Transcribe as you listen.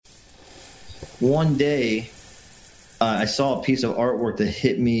one day I saw a piece of artwork that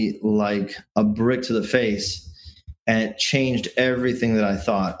hit me like a brick to the face, and it changed everything that I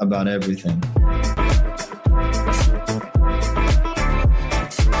thought about everything.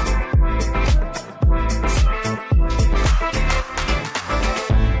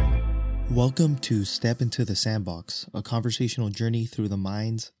 Welcome to Step Into the Sandbox, a conversational journey through the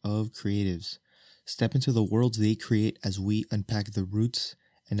minds of creatives. Step into the worlds they create as we unpack the roots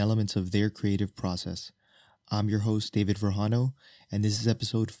and elements of their creative process. I'm your host, David Verjano, and this is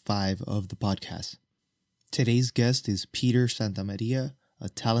episode 5 of the podcast. Today's guest is Peter Santamaria, a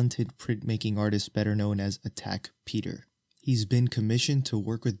talented printmaking artist better known as Attack Peter. He's been commissioned to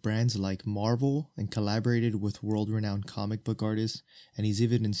work with brands like Marvel and collaborated with world-renowned comic book artists, and he's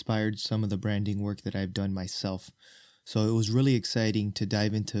even inspired some of the branding work that I've done myself. So it was really exciting to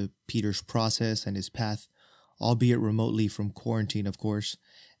dive into Peter's process and his path, albeit remotely from quarantine, of course,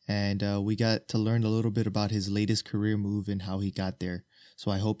 and we got to learn a little bit about his latest career move and how he got there. So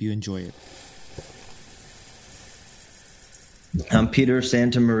I hope you enjoy it. I'm Peter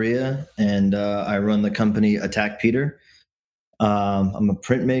Santamaria, and I run the company Attack Peter. I'm a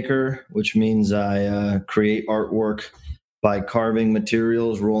printmaker, which means I create artwork by carving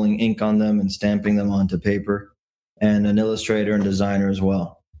materials, rolling ink on them, and stamping them onto paper, and an illustrator and designer as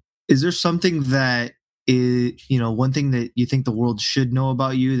well. Is there something that is, one thing that you think the world should know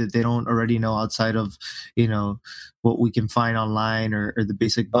about you that they don't already know outside of, what we can find online or the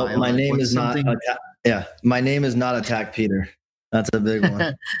basic bio? My name is not Attack Peter. That's a big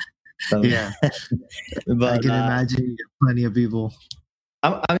one. So, yeah, but I can imagine you get plenty of people.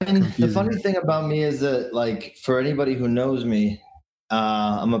 The funny thing about me is that, like, for anybody who knows me,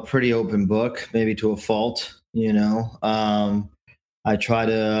 I'm a pretty open book, maybe to a fault. I try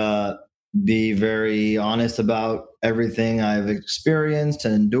to be very honest about everything I've experienced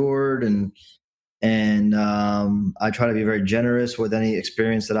and endured, and I try to be very generous with any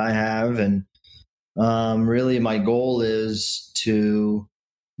experience that I have. And really, my goal is to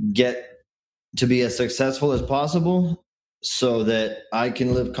get to be as successful as possible so that I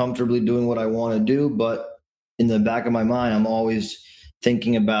can live comfortably doing what I want to do. But in the back of my mind, I'm always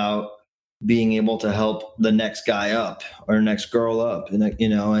thinking about being able to help the next guy up or next girl up, and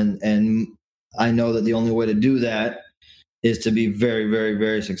I know that the only way to do that is to be very, very,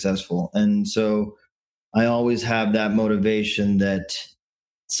 very successful. And so I always have that motivation that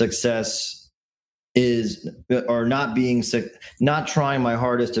success is, or not trying my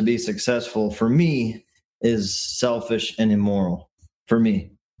hardest to be successful for me is selfish and immoral for me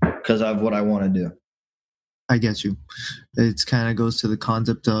because of what I want to do. I get you. It kind of goes to the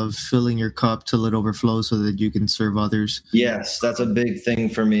concept of filling your cup till it overflows so that you can serve others. Yes, that's a big thing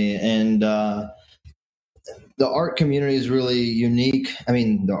for me. And the art community is really unique. I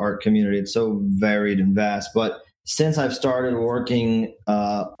mean, the art community, it's so varied and vast, but since I've started working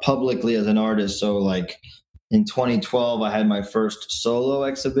publicly as an artist, so like in 2012, I had my first solo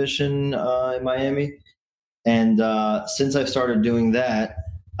exhibition in Miami. And since I've started doing that,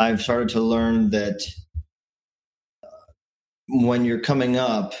 I've started to learn that when you're coming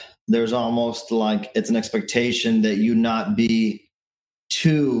up, there's almost like it's an expectation that you not be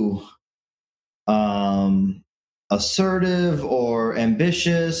too assertive or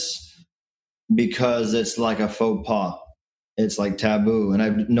ambitious, because it's like a faux pas. It's like taboo. And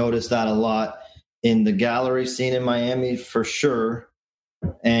I've noticed that a lot in the gallery scene in Miami, for sure.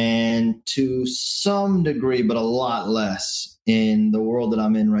 And to some degree, but a lot less in the world that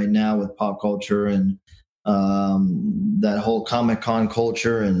I'm in right now with pop culture and that whole Comic-Con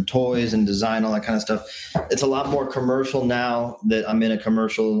culture and toys and design, all that kind of stuff. It's a lot more commercial now that I'm in a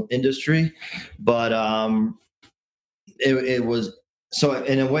commercial industry. But it was... So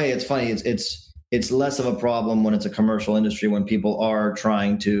in a way, it's funny. It's less of a problem when it's a commercial industry, when people are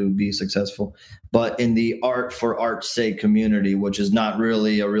trying to be successful. But in the art for art's sake community, which is not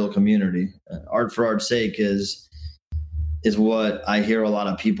really a real community, art for art's sake is what I hear a lot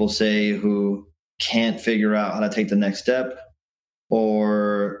of people say who can't figure out how to take the next step.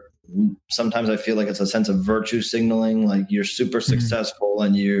 Or sometimes I feel like it's a sense of virtue signaling, like you're super successful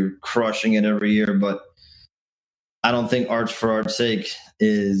and you're crushing it every year, but I don't think art for art's sake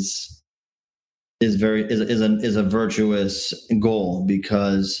is a virtuous goal,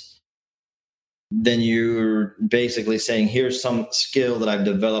 because then you're basically saying, here's some skill that I've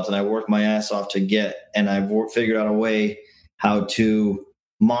developed and I worked my ass off to get, and I've figured out a way how to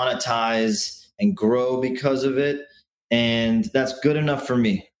monetize and grow because of it. And that's good enough for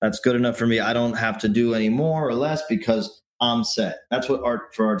me. I don't have to do any more or less because I'm set. That's what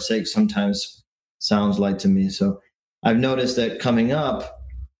art for art's sake sometimes sounds like to me. So I've noticed that coming up,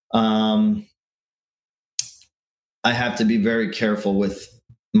 I have to be very careful with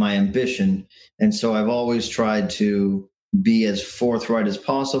my ambition. And so I've always tried to be as forthright as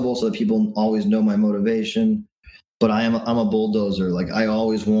possible so that people always know my motivation. But I'm a bulldozer. Like, I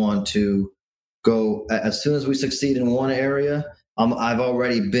always want to go as soon as we succeed in one area. I've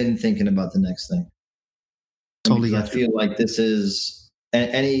already been thinking about the next thing. Totally. I feel like this is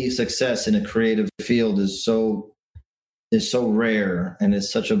any success in a creative field is so rare, and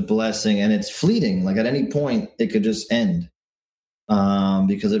it's such a blessing, and it's fleeting. Like, at any point it could just end,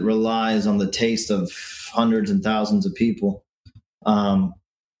 because it relies on the taste of hundreds and thousands of people.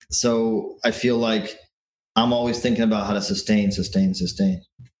 So I feel like I'm always thinking about how to sustain.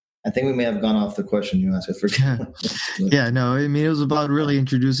 I think we may have gone off the question you asked. I forget. Yeah, no, I mean, it was about really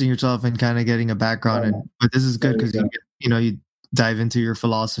introducing yourself and kind of getting a background. But this is good because you dive into your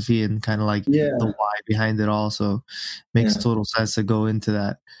philosophy and kind of like the why behind it all. So it makes total sense to go into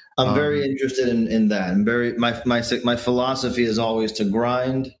that. I'm very interested in that. I'm very my philosophy is always to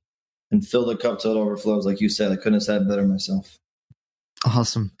grind and fill the cup till it overflows. Like you said, I couldn't have said it better myself.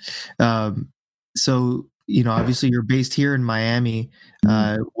 Awesome. So, obviously you're based here in Miami.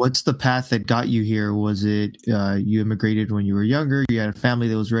 What's the path that got you here? Was it you immigrated when you were younger? You had a family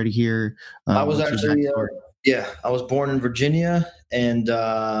that was already here? I was actually, I was born in Virginia, and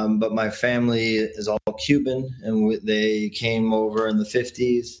but my family is all Cuban, and they came over in the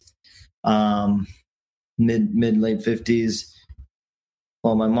 50s, late 50s.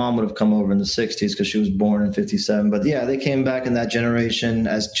 Well, my mom would have come over in the 60s because she was born in 57. But yeah, they came back in that generation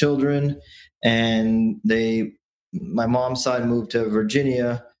as children. And my mom's side moved to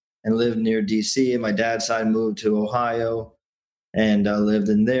Virginia and lived near DC, and my dad's side moved to Ohio and lived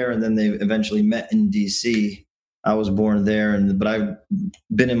in there. And then they eventually met in DC. I was born there, but I've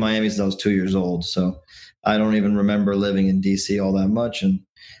been in Miami since I was 2 years old. So I don't even remember living in DC all that much. And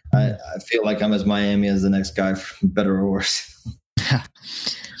I feel like I'm as Miami as the next guy, for better or worse.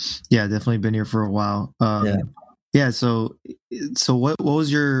 Yeah, definitely been here for a while. So what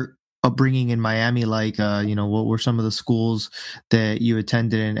was your upbringing in Miami like? What were some of the schools that you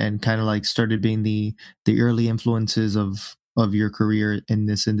attended and kind of like started being the early influences of your career in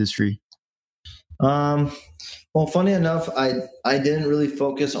this industry? Well, funny enough, I didn't really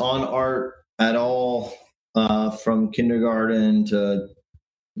focus on art at all from kindergarten to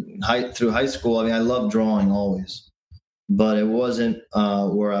through high school. I mean, I loved drawing always, but it wasn't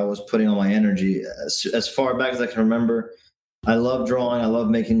where I was putting all my energy. As far back as I can remember, I love drawing. I love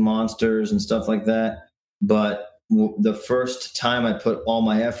making monsters and stuff like that. But the first time I put all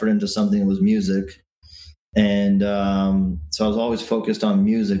my effort into something was music. And so I was always focused on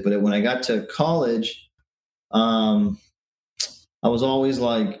music. But when I got to college, I was always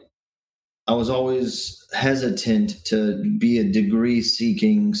hesitant to be a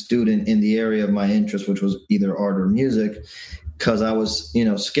degree-seeking student in the area of my interest, which was either art or music, because I was,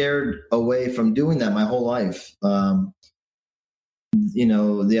 scared away from doing that my whole life.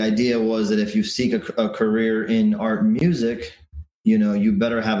 The idea was that if you seek a career in art and music, you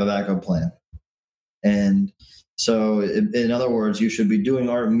better have a backup plan. And so, in other words, you should be doing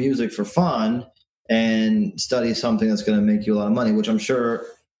art and music for fun and study something that's going to make you a lot of money, which I'm sure,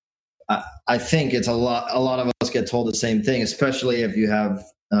 I think it's a lot of us get told the same thing, especially if you have,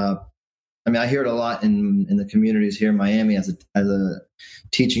 I hear it a lot in the communities here in Miami as a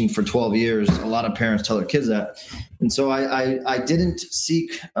teaching for 12 years. A lot of parents tell their kids that. And so I didn't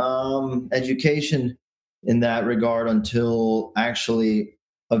seek education in that regard until actually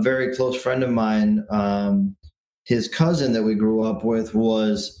a very close friend of mine, his cousin that we grew up with,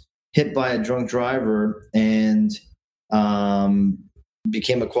 was hit by a drunk driver and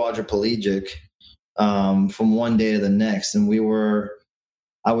became a quadriplegic from one day to the next. And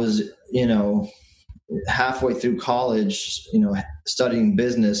I was, halfway through college, studying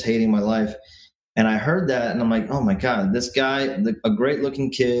business, hating my life. And I heard that and I'm like, oh my God, this guy, a great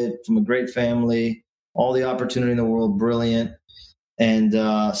looking kid from a great family, all the opportunity in the world, brilliant. And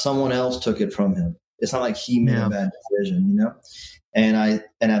someone else took it from him. It's not like he made a bad decision, And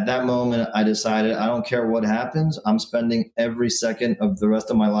at that moment, I decided, I don't care what happens. I'm spending every second of the rest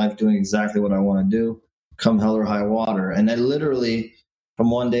of my life doing exactly what I want to do, come hell or high water. And I literally,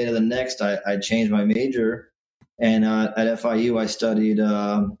 from one day to the next, I changed my major. And at FIU, I studied,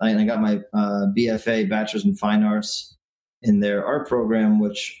 and I got my BFA, Bachelor's in Fine Arts, in their art program,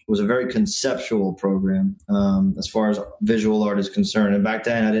 which was a very conceptual program as far as visual art is concerned. And back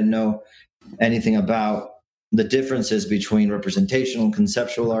then, I didn't know anything about the differences between representational and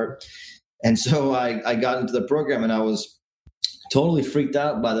conceptual art. And so I got into the program and I was totally freaked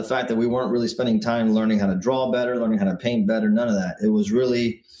out by the fact that we weren't really spending time learning how to draw better, learning how to paint better, none of that. It was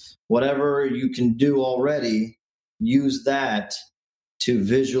really whatever you can do already, use that to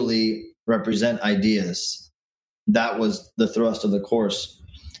visually represent ideas. That was the thrust of the course.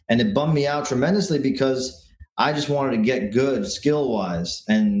 And it bummed me out tremendously because I just wanted to get good skill wise.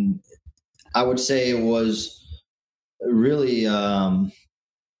 And I would say it was really,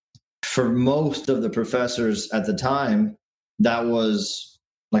 for most of the professors at the time, that was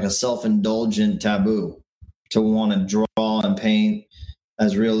like a self-indulgent taboo to want to draw and paint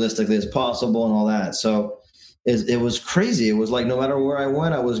as realistically as possible and all that. So it was crazy. It was like no matter where I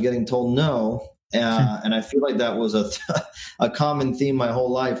went, I was getting told no. And I feel like that was a common theme my whole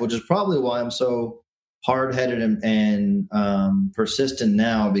life, which is probably why I'm so hard-headed and persistent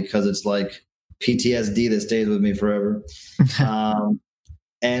now, because it's like PTSD that stays with me forever.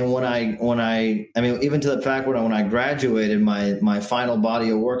 And when I mean, even to the fact when I graduated, my final body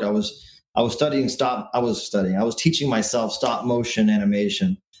of work, I was teaching myself stop motion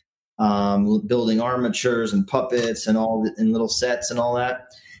animation, building armatures and puppets and and little sets and all that.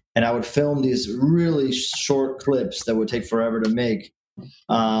 And I would film these really short clips that would take forever to make.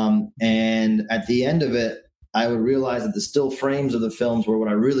 And at the end of it, I would realize that the still frames of the films were what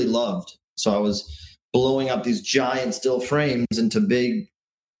I really loved. So I was blowing up these giant still frames into big,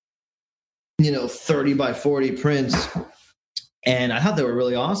 30 by 40 prints. And I thought they were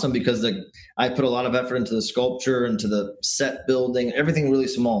really awesome because I put a lot of effort into the sculpture, into the set building, everything really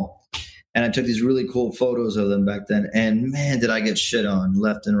small. And I took these really cool photos of them back then. And man, did I get shit on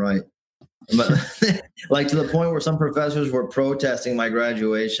left and right. But like to the point where some professors were protesting my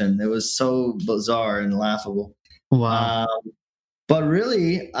graduation. It was so bizarre and laughable. Wow. But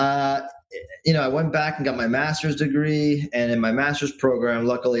really, I went back and got my master's degree. And in my master's program,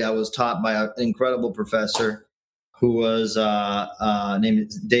 luckily, I was taught by an incredible professor who was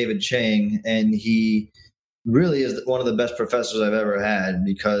named David Chang. And he really is one of the best professors I've ever had,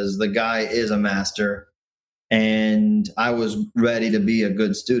 because the guy is a master. And I was ready to be a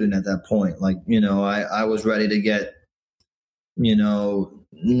good student at that point. Like, I was ready to get,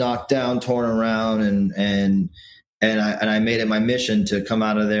 knocked down, torn around, and I made it my mission to come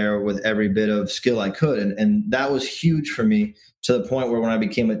out of there with every bit of skill I could. And that was huge for me, to the point where when I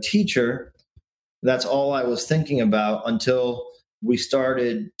became a teacher, that's all I was thinking about until we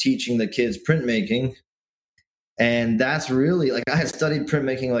started teaching the kids printmaking. And that's really, like, I had studied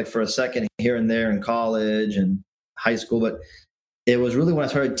printmaking like for a second here and there in college and high school, but it was really when I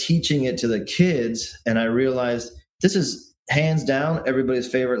started teaching it to the kids, and I realized this is hands down everybody's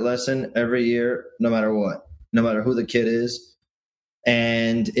favorite lesson every year, no matter what, no matter who the kid is.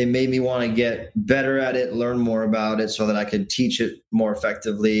 And it made me want to get better at it, learn more about it so that I could teach it more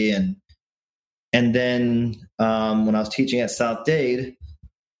effectively. And then when I was teaching at South Dade,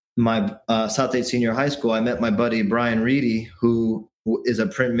 my South Dade Senior High School, I met my buddy Brian Reedy, who is a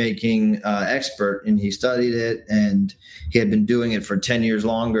printmaking expert, and he studied it, and he had been doing it for 10 years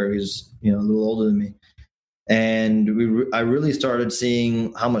longer. He's a little older than me. And I really started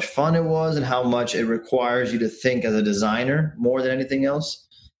seeing how much fun it was and how much it requires you to think as a designer more than anything else.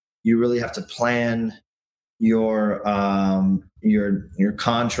 You really have to plan your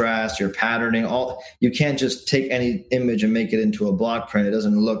contrast, your patterning. You can't just take any image and make it into a block print. It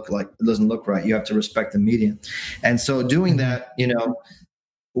doesn't look right. You have to respect the medium. And so doing that,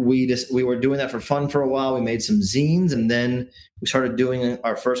 we were doing that for fun for a while. We made some zines, and then we started doing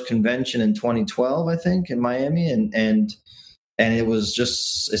our first convention in 2012, I think, in Miami, and it was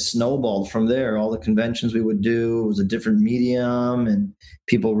just, it snowballed from there. All the conventions we would do, it was a different medium, and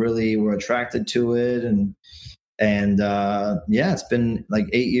people really were attracted to it. And it's been like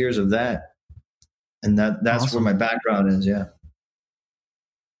 8 years of that. And that's awesome. Where my background is. Yeah.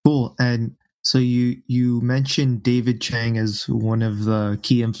 Cool. And so you mentioned David Chang as one of the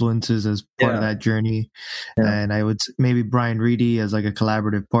key influences as part of that journey. Yeah. And I would maybe Brian Reedy as like a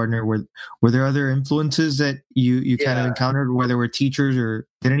collaborative partner. Were there other influences that you kind of encountered, whether were teachers, or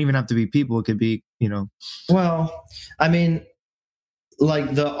they didn't even have to be people? It could be, Well, I mean,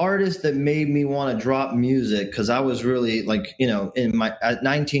 like the artist that made me want to drop music, because I was really like, at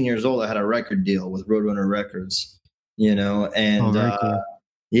 19 years old, I had a record deal with Roadrunner Records, and cool.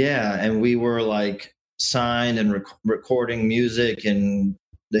 And we were like signed and recording music in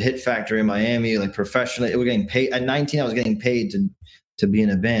the Hit Factory in Miami, like professionally. We were getting paid at 19. I was getting paid to be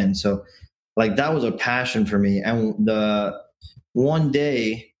in a band, so like that was a passion for me. And the one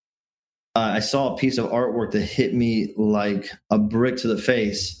day, I saw a piece of artwork that hit me like a brick to the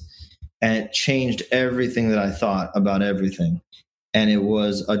face, and it changed everything that I thought about everything. And it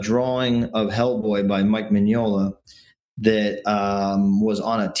was a drawing of Hellboy by Mike Mignola that was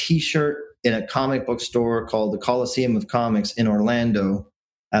on a T-shirt in a comic book store called the Coliseum of Comics in Orlando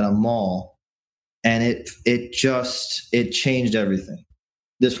at a mall. and it changed everything.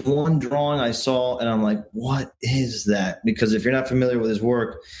 This one drawing I saw, and I'm like, what is that? Because if you're not familiar with his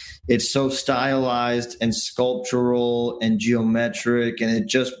work, it's so stylized and sculptural and geometric, and it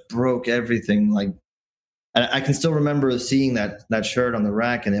just broke everything. Like, I can still remember seeing that shirt on the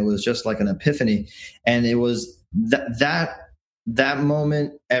rack, and it was just like an epiphany. And it was that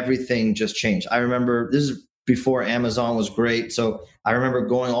moment, everything just changed. I remember this is before Amazon was great, so I remember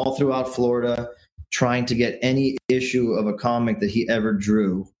going all throughout Florida trying to get any issue of a comic that he ever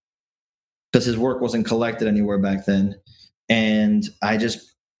drew, because his work wasn't collected anywhere back then. And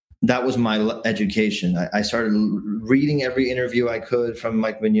that was my education. I started reading every interview I could from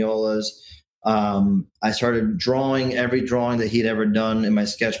Mike Mignola's. I started drawing every drawing that he'd ever done in my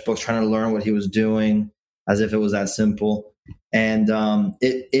sketchbooks, trying to learn what he was doing, as if it was that simple. And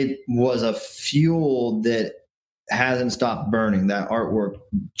it was a fuel that hasn't stopped burning. That artwork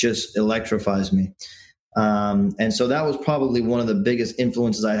just electrifies me. And so that was probably one of the biggest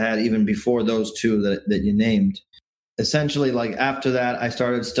influences I had, even before those two that you named. Essentially, like after that, I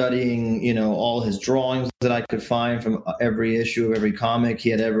started studying, all his drawings that I could find from every issue of every comic he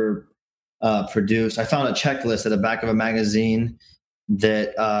had ever produced. I found a checklist at the back of a magazine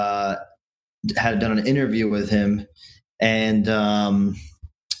that had done an interview with him, and I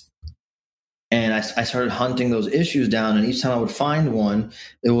started hunting those issues down. And each time I would find one,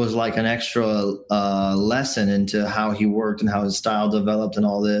 it was like an extra lesson into how he worked and how his style developed and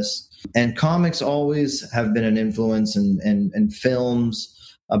all this. And comics always have been an influence, and films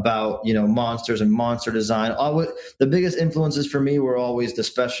about, monsters and monster design. The biggest influences for me were always the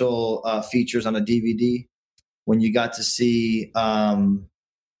special features on a DVD, when you got to see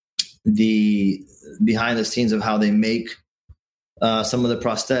the behind the scenes of how they make some of the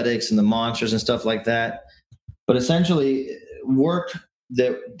prosthetics and the monsters and stuff like that. But essentially, work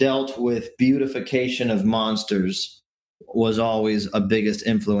that dealt with beautification of monsters was always a biggest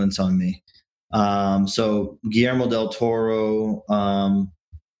influence on me. So Guillermo del Toro, all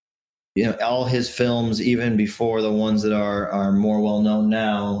his films, even before the ones that are more well known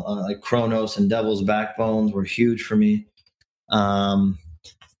now, like Kronos and Devil's Backbones, were huge for me. And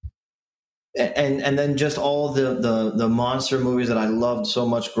then just all the monster movies that I loved so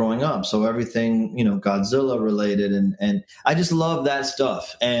much growing up. So everything, Godzilla related, and I just love that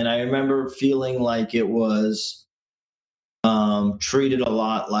stuff. And I remember feeling like it was treated a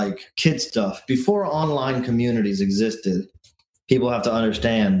lot like kid stuff. Before online communities existed, people have to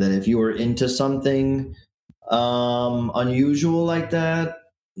understand that if you were into something unusual like that,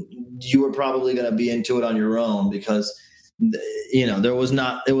 you were probably going to be into it on your own, because it was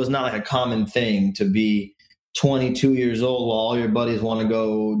not like a common thing to be 22 years old while all your buddies want to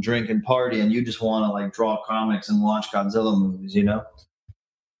go drink and party, and you just want to like draw comics and watch Godzilla movies,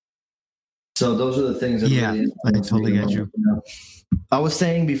 So those are the things that really I totally get you. I was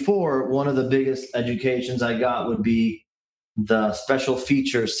saying before, one of the biggest educations I got would be the special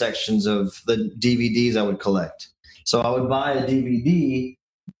features sections of the DVDs I would collect. So I would buy a DVD,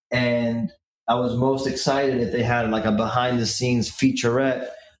 and I was most excited if they had like a behind the scenes featurette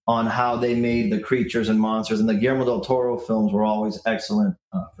on how they made the creatures and monsters. And the Guillermo del Toro films were always excellent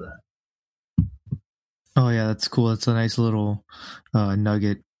for that. Oh yeah, that's cool. It's a nice little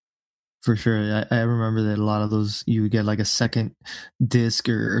nugget. For sure. I remember that a lot of those, you would get like a second disc,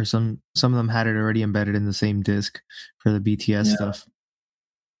 or some of them had it already embedded in the same disc for the BTS stuff.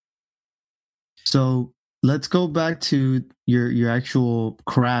 So let's go back to your actual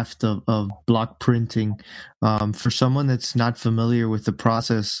craft of block printing. For someone that's not familiar with the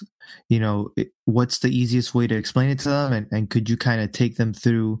process, what's the easiest way to explain it to them? And could you kind of take them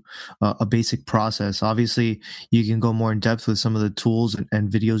through a basic process? Obviously, you can go more in depth with some of the tools and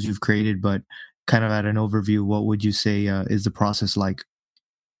videos you've created, but kind of at an overview, what would you say is the process like?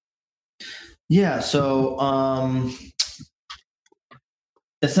 Yeah. So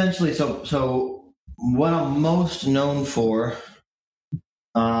essentially, so what I'm most known for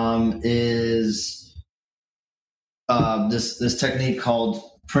is this technique called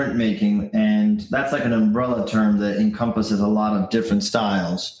printmaking, and that's like an umbrella term that encompasses a lot of different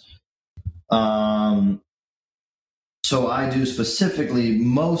styles. So I do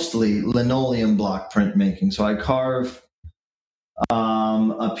mostly linoleum block printmaking. So I carve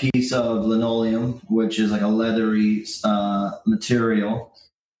a piece of linoleum, which is like a leathery material,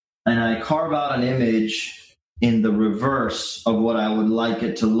 and I carve out an image in the reverse of what I would like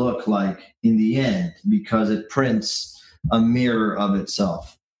it to look like in the end, because it prints a mirror of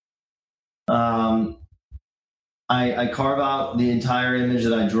itself. I carve out the entire image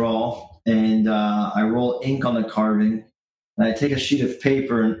that I draw, and I roll ink on the carving, and I take a sheet of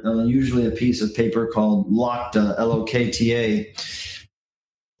paper, usually a piece of paper called Lokta, L-O-K-T-A.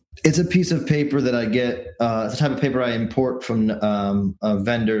 It's a piece of paper that I get. It's the type of paper I import from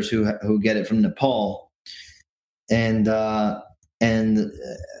vendors who get it from Nepal, and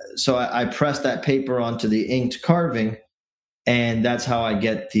so I press that paper onto the inked carving, and that's how I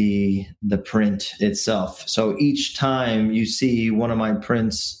get the print itself. So each time you see one of my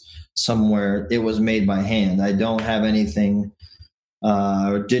prints somewhere, it was made by hand. I don't have anything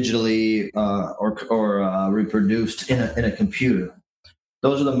digitally or reproduced in a computer.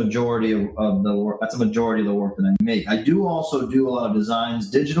 Those are the majority of the work. That's the majority of the work that I make. I do also do a lot of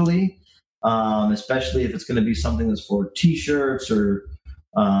designs digitally, especially if it's going to be something that's for T-shirts or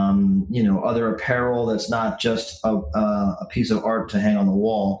other apparel that's not just a piece of art to hang on the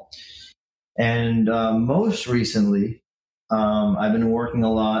wall. And most recently, I've been working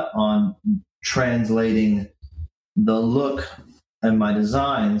a lot on translating the look and my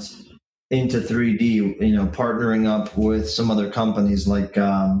designs into 3D, partnering up with some other companies. Like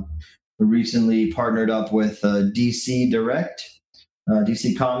recently partnered up with DC Direct,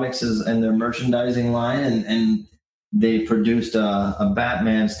 DC Comics and their merchandising line, and they produced a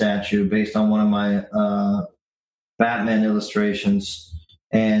Batman statue based on one of my Batman illustrations.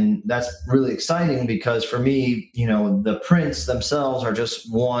 And that's really exciting because for me, the prints themselves are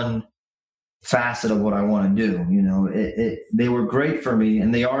just one facet of what I want to do. They were great for me,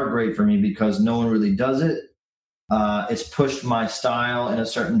 and they are great for me because no one really does it. It's pushed my style in a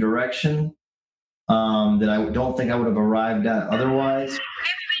certain direction that I don't think I would have arrived at otherwise.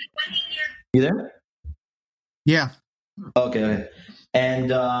 You there? Yeah. Okay.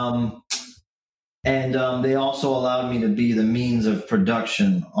 And they also allowed me to be the means of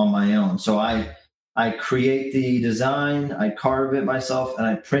production on my own. So I create the design, I carve it myself, and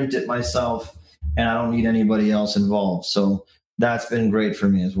I print it myself, and I don't need anybody else involved. So that's been great for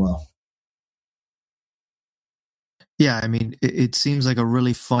me as well. Yeah, I mean, it seems like a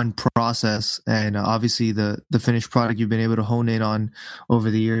really fun process, and obviously the finished product you've been able to hone in on over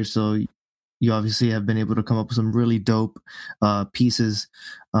the years. So you obviously have been able to come up with some really dope pieces.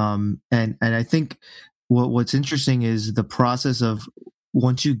 And I think what's interesting is the process of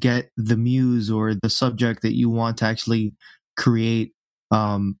once you get the muse or the subject that you want to actually create,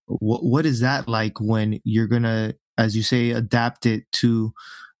 what is that like when you're going to, as you say, adapt it to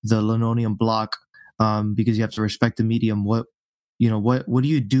the linoleum block, because you have to respect the medium? What do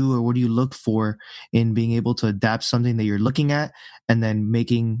you do, or what do you look for in being able to adapt something that you're looking at and then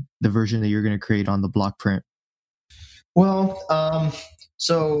making the version that you're going to create on the block print? Well,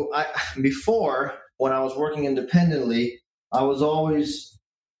 before, when I was working independently, I was always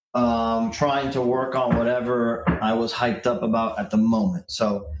trying to work on whatever I was hyped up about at the moment.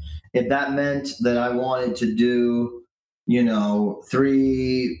 So if that meant that I wanted to do,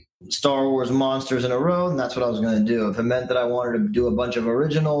 3 Star Wars monsters in a row, and that's what I was going to do. If it meant that I wanted to do a bunch of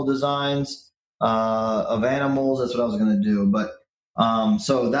original designs of animals, that's what I was going to do. But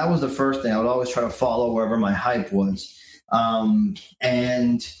so that was the first thing. I would always try to follow wherever my hype was. And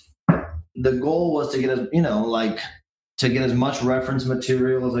the goal was to get as much reference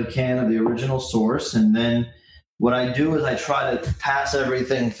material as I can of the original source. And then what I do is I try to pass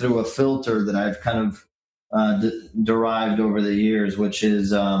everything through a filter that I've kind of derived over the years, which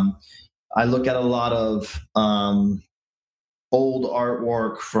is I look at a lot of old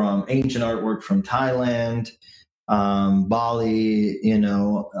artwork ancient artwork from Thailand, Bali,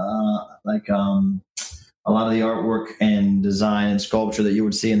 a lot of the artwork and design and sculpture that you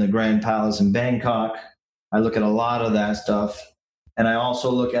would see in the Grand Palace in Bangkok. I look at a lot of that stuff. And I also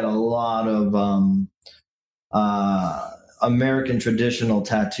look at a lot of American traditional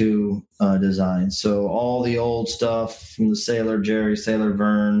tattoo designs. So all the old stuff from the Sailor Jerry, Sailor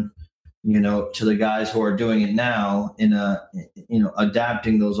Vern, to the guys who are doing it now in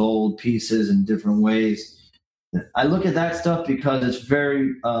adapting those old pieces in different ways. I look at that stuff because it's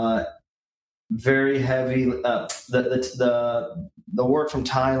very, very heavy. The work from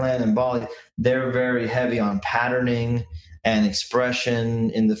Thailand and Bali, they're very heavy on patterning and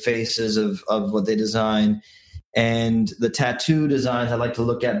expression in the faces of what they design. And the tattoo designs I like to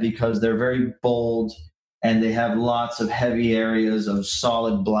look at because they're very bold and they have lots of heavy areas of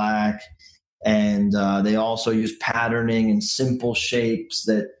solid black. And they also use patterning and simple shapes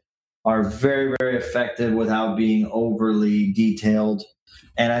that are very, very effective without being overly detailed.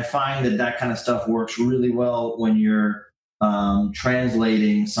 And I find that kind of stuff works really well when you're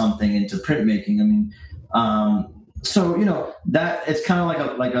translating something into printmaking. I mean, that it's kind of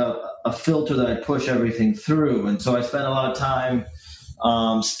like a filter that I push everything through. And so I spend a lot of time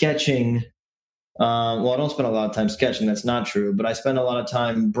sketching Well, I don't spend a lot of time sketching. That's not true, but I spend a lot of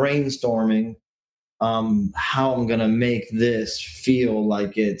time brainstorming how I'm going to make this feel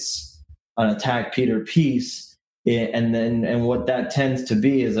like it's an Attack Peter piece. And what that tends to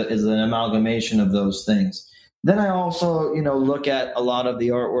be is an amalgamation of those things. Then I also, look at a lot of the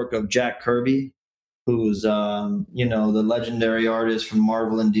artwork of Jack Kirby, who's, the legendary artist from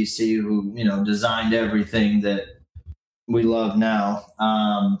Marvel and DC who, designed everything that we love now.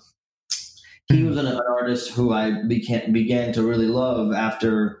 He was an artist who I began to really love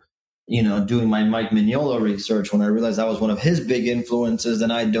after, doing my Mike Mignola research. When I realized I was one of his big influences,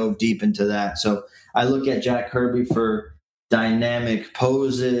 then I dove deep into that. So I look at Jack Kirby for dynamic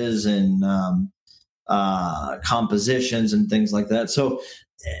poses and compositions and things like that. So,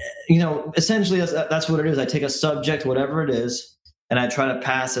 essentially that's what it is. I take a subject, whatever it is, and I try to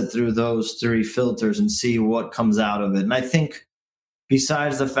pass it through those three filters and see what comes out of it. And I think,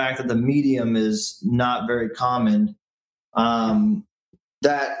 besides the fact that the medium is not very common,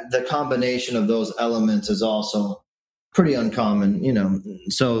 that the combination of those elements is also pretty uncommon,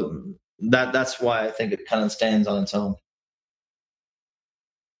 so that's why I think it kind of stands on its own.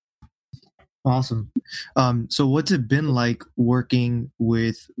 Awesome. So what's it been like working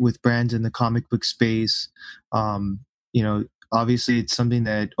with brands in the comic book space? Obviously it's something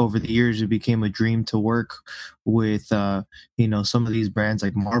that over the years it became a dream to work with, some of these brands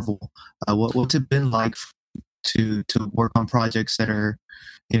like Marvel. What's it been like to work on projects that are,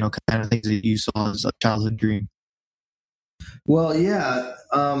 kind of things that you saw as a childhood dream? Well, yeah,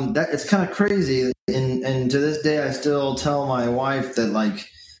 that it's kind of crazy. And to this day, I still tell my wife that, like,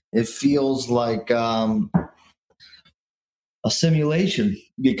 it feels like a simulation,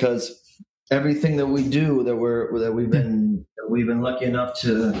 because everything that we do that we've been lucky enough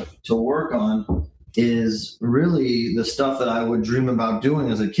to work on is really the stuff that I would dream about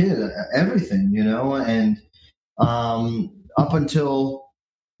doing as a kid. Everything, and up until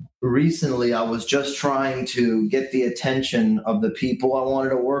recently, I was just trying to get the attention of the people I wanted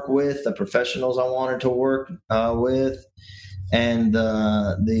to work with, the professionals I wanted to work with, and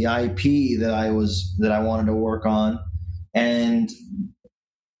the IP that I wanted to work on. And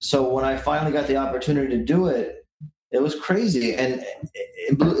so when I finally got the opportunity to do it, it was crazy, and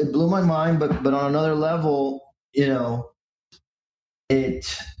it blew my mind. But on another level, it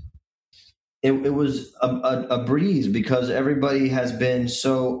was a breeze, because everybody has been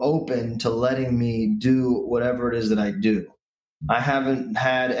so open to letting me do whatever it is that I do. I haven't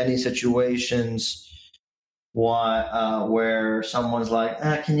had any situations where someone's like,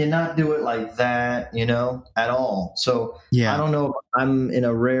 can you not do it like that, at all. So yeah. I don't know if I'm in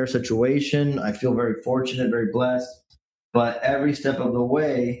a rare situation. I feel very fortunate, very blessed. But every step of the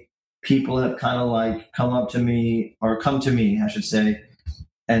way, people have kind of like come to me, I should say,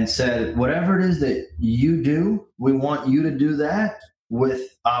 and said, whatever it is that you do, we want you to do that with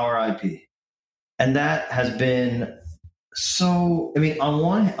our IP. And that has been so, on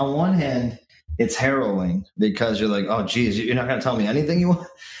one hand, it's harrowing, because you're like, oh, geez, you're not going to tell me anything you want.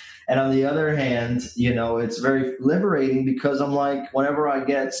 And on the other hand, it's very liberating, because I'm like, whenever I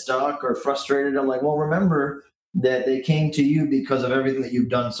get stuck or frustrated, I'm like, well, remember that they came to you because of everything that you've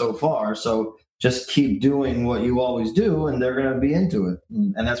done so far. So just keep doing what you always do, and they're going to be into it.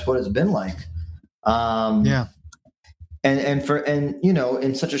 And that's what it's been like. Yeah. And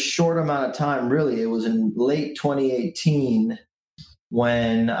in such a short amount of time, really, it was in late 2018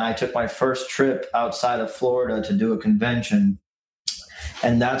 when I took my first trip outside of Florida to do a convention.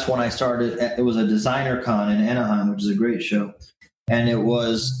 And that's when I started. It was a designer con in Anaheim, which is a great show. And it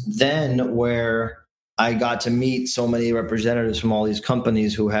was then where I got to meet so many representatives from all these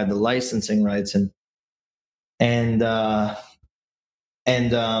companies who had the licensing rights. So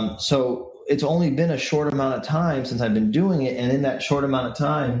it's only been a short amount of time since I've been doing it. And in that short amount of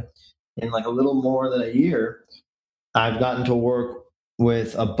time, in like a little more than a year, I've gotten to work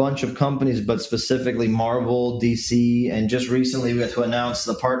with a bunch of companies, but specifically Marvel, DC, and just recently we got to announce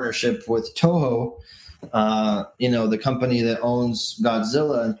the partnership with Toho, the company that owns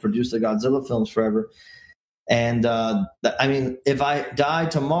Godzilla and produced the Godzilla films forever. And if I died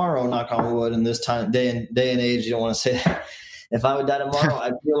tomorrow, knock on wood, in this day and age, you don't want to say that. If I would die tomorrow,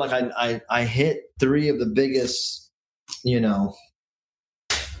 I feel like I hit three of the biggest, things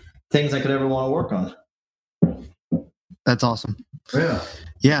I could ever want to work on. That's awesome. Yeah.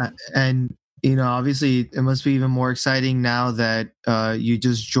 Yeah. And, obviously it must be even more exciting now that you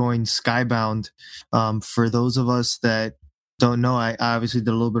just joined Skybound. For those of us that don't know, I obviously did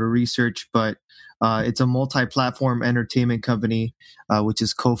a little bit of research, but it's a multi-platform entertainment company, which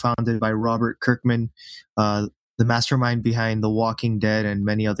is co-founded by Robert Kirkman, the mastermind behind The Walking Dead and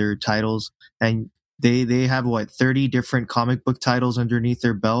many other titles. And they have 30 different comic book titles underneath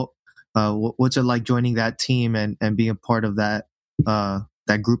their belt. What's it like joining that team and being a part of that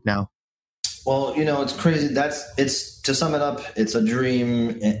group now? Well, it's crazy. It's to sum it up, it's a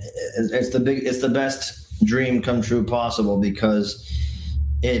dream. It's the best dream come true possible, because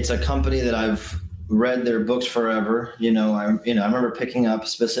it's a company that I've read their books forever. I remember picking up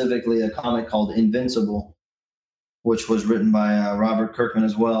specifically a comic called Invincible, which was written by Robert Kirkman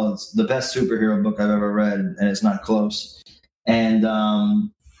as well. It's the best superhero book I've ever read, and it's not close. And I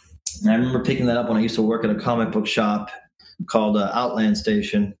remember picking that up when I used to work at a comic book shop called Outland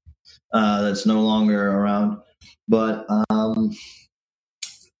Station. That's no longer around. But,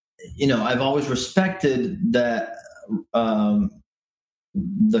 I've always respected that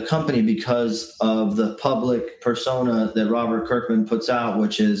the company because of the public persona that Robert Kirkman puts out,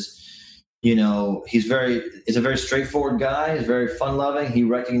 which is, he's a very straightforward guy. He's very fun loving. He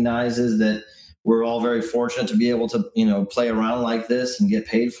recognizes that we're all very fortunate to be able to, play around like this and get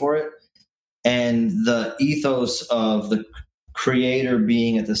paid for it. And the ethos of the creator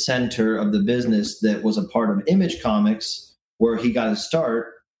being at the center of the business that was a part of Image Comics, where he got his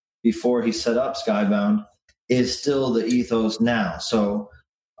start before he set up Skybound, is still the ethos now. So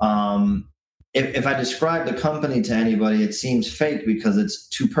if I describe the company to anybody, it seems fake because it's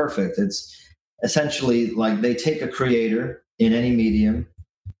too perfect. It's essentially like they take a creator in any medium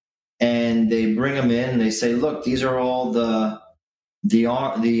and they bring them in and they say, look, these are all the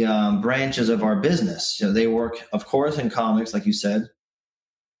branches of our business. They work, of course, in comics, like you said.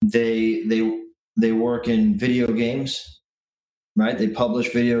 They work in video games, right? They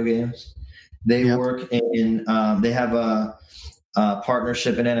publish video games. They work in. They have a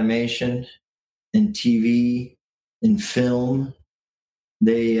partnership in animation, in TV, in film.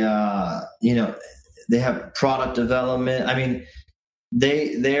 They they have product development. I mean,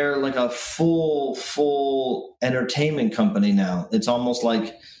 they're like a full entertainment company now. It's almost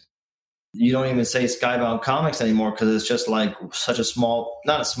like you don't even say Skybound Comics anymore, because it's just like such a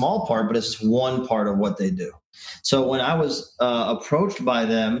not a small part, but it's just one part of what they do. So when I was approached by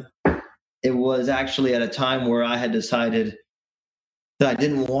them, it was actually at a time where I had decided that I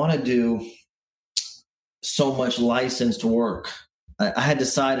didn't want to do so much licensed work. I had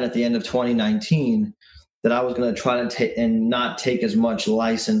decided at the end of 2019 that I was going to try to not take as much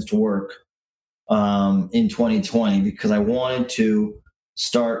licensed work in 2020, because I wanted to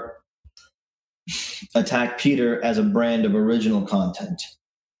start Attack Peter as a brand of original content.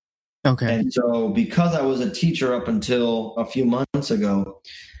 Okay. And so because I was a teacher up until a few months ago,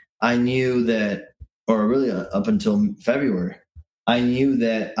 I knew that, or really up until February, I knew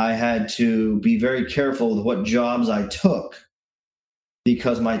that I had to be very careful with what jobs I took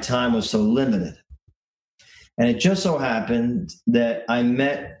because my time was so limited. And it just so happened that I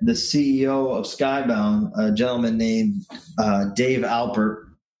met the CEO of Skybound, a gentleman named Dave Alpert,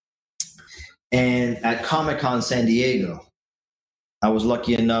 and at Comic-Con San Diego. I was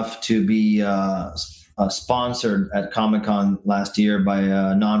lucky enough to be sponsored at Comic-Con last year by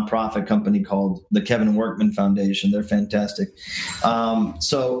a nonprofit company called the Kevin Workman Foundation. They're fantastic.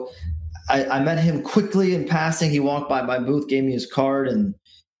 So I met him quickly in passing. He walked by my booth, gave me his card,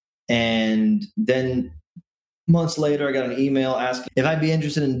 and then months later, I got an email asking if I'd be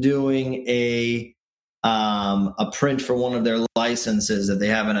interested in doing a print for one of their licenses that they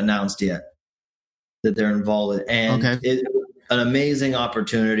haven't announced yet, that they're involved in. And it was an amazing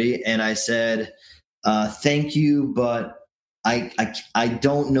opportunity. And I said, thank you, but I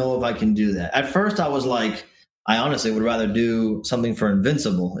don't know if I can do that. At first, I was like, I honestly would rather do something for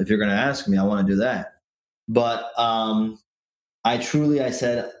Invincible. If you're going to ask me, I want to do that. But I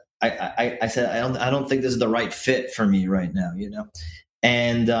said, I said, I don't think this is the right fit for me right now,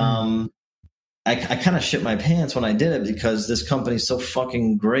 And I kind of shit my pants when I did it, because this company's so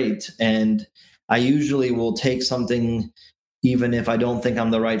fucking great. And I usually will take something, even if I don't think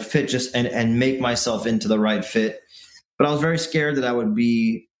I'm the right fit, just and make myself into the right fit. But I was very scared that I would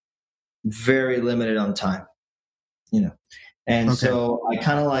be very limited on time, And so I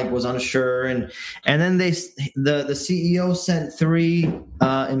kind of was unsure, and then the CEO sent 3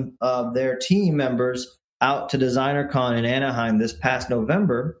 of their team members out to DesignerCon in Anaheim this past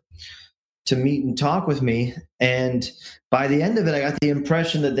November to meet and talk with me. And by the end of it, I got the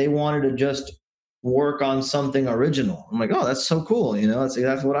impression that they wanted to just work on something original. I'm like, oh, that's so cool. That's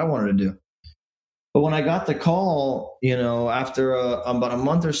exactly what I wanted to do. But when I got the call, after about a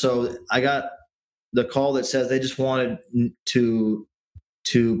month or so, I got the call that says they just wanted to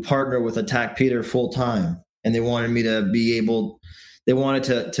partner with Attack Peter full time, and they wanted me to be able they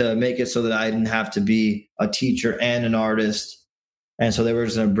wanted to make it so that I didn't have to be a teacher and an artist. And so they were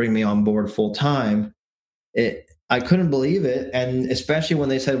just going to bring me on board full time. I couldn't believe it. And especially when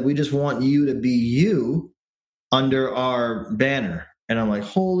they said, we just want you to be you under our banner. And I'm like,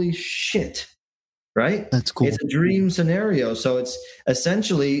 holy shit. Right? That's cool. It's a dream scenario. So it's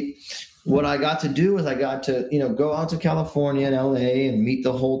essentially what I got to do is I got to, go out to California and LA and meet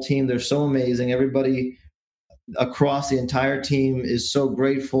the whole team. They're so amazing. Everybody across the entire team is so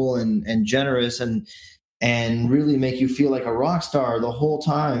grateful and generous and really make you feel like a rock star the whole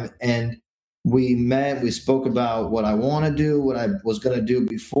time. And we met, we spoke about what I want to do, what I was going to do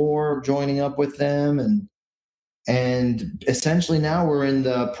before joining up with them. And essentially now we're in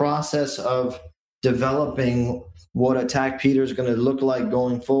the process of developing what Attack Peter is going to look like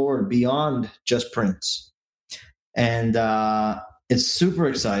going forward beyond just Prince. And it's super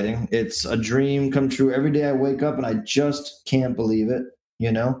exciting. It's a dream come true. Every day I wake up and I just can't believe it,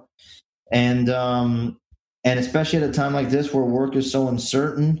 and especially at a time like this where work is so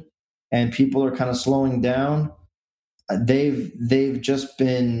uncertain and people are kind of slowing down, they've just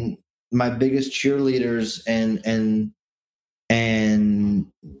been my biggest cheerleaders and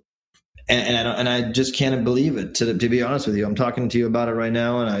I just can't believe it. To be honest with you, I'm talking to you about it right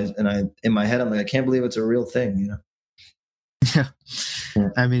now, and I in my head I'm like, I can't believe it's a real thing. Yeah,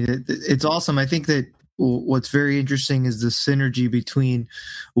 I mean, it's awesome. I think that what's very interesting is the synergy between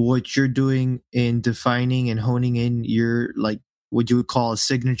what you're doing in defining and honing in your, like, what you would call a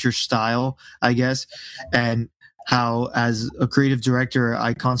signature style, I guess, and how as a creative director,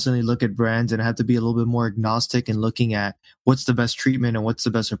 I constantly look at brands and I have to be a little bit more agnostic in looking at what's the best treatment and what's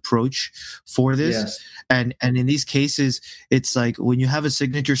the best approach for this. Yes. And in these cases, it's like when you have a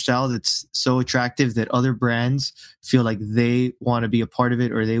signature style that's so attractive that other brands feel like they want to be a part of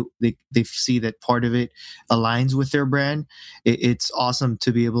it, or they see that part of it aligns with their brand. It's awesome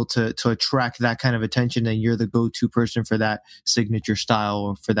to be able to attract that kind of attention, and you're the go-to person for that signature style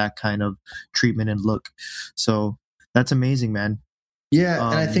or for that kind of treatment and look. So that's amazing, man. Yeah.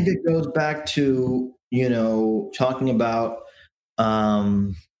 And I think it goes back to, talking about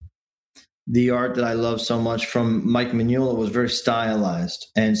the art that I love so much from Mike Mignola was very stylized.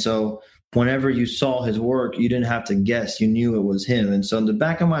 And so whenever you saw his work, you didn't have to guess, you knew it was him. And so in the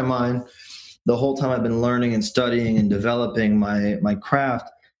back of my mind, the whole time I've been learning and studying and developing my craft,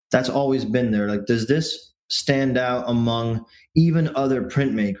 that's always been there. Like, does this stand out among even other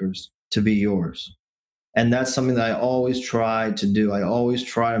printmakers to be yours? And that's something that I always try to do. I always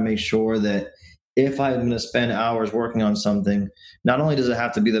try to make sure that if I'm going to spend hours working on something, not only does it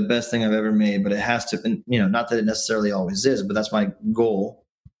have to be the best thing I've ever made, but it has to, not that it necessarily always is, but that's my goal.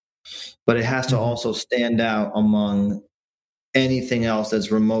 But it has to also stand out among anything else that's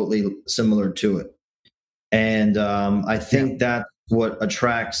remotely similar to it. And I think that's what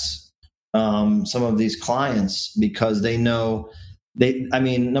attracts some of these clients, because they know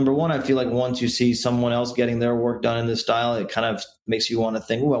number one, I feel like once you see someone else getting their work done in this style, it kind of makes you want to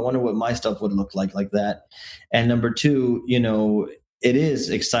think, oh, I wonder what my stuff would look like that. And number two, it is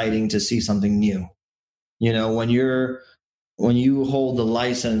exciting to see something new. When you hold the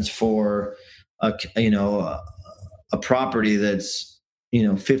license for a property that's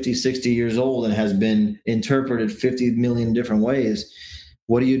 50, 60 years old and has been interpreted 50 million different ways,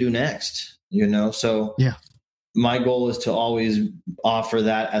 what do you do next? So yeah. My goal is to always offer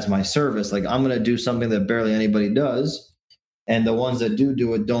that as my service. Like, I'm going to do something that barely anybody does, and the ones that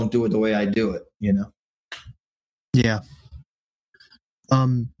do it don't do it the way I do it. Yeah.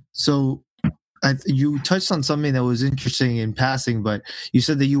 So you touched on something that was interesting in passing, but you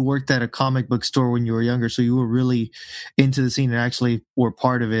said that you worked at a comic book store when you were younger, so you were really into the scene and actually were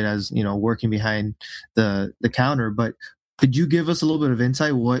part of it as working behind the counter. But could you give us a little bit of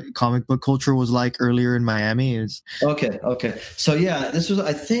insight what comic book culture was like earlier in Miami? Okay. So yeah,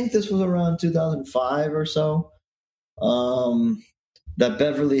 I think this was around 2005 or so. That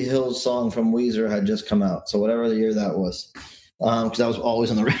Beverly Hills song from Weezer had just come out. So whatever the year that was, because I was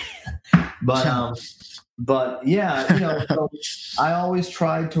always on the radio. But yeah, so I always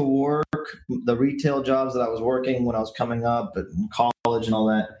tried to work the retail jobs that I was working when I was coming up in college and all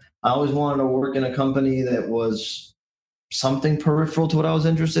that. I always wanted to work in a company that was something peripheral to what I was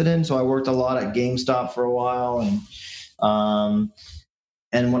interested in. So I worked a lot at GameStop for a while.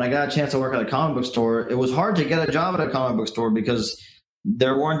 And when I got a chance to work at a comic book store, it was hard to get a job at a comic book store because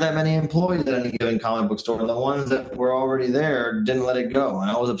there weren't that many employees at any given comic book store. The ones that were already there didn't let it go.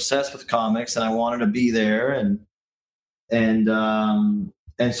 And I was obsessed with comics and I wanted to be there. And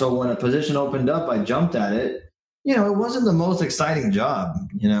so when a position opened up, I jumped at it. it wasn't the most exciting job.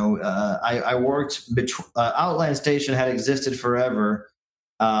 I worked Outland Station had existed forever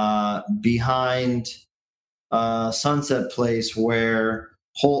behind Sunset Place,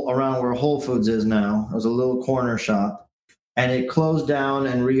 around where Whole Foods is now. It was a little corner shop, and it closed down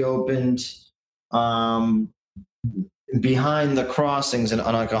and reopened behind the crossings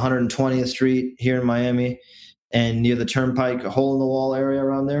on like 120th Street here in Miami, and near the Turnpike, a hole in the wall area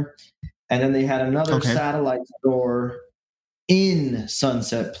around there. And then they had another satellite store in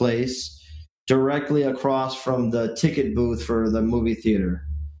Sunset Place, directly across from the ticket booth for the movie theater.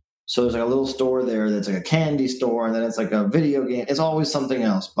 So there's like a little store there that's like a candy store, and then it's like a video game. It's always something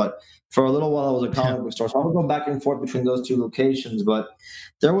else. But for a little while, it was a comic book store. So I would go back and forth between those two locations. But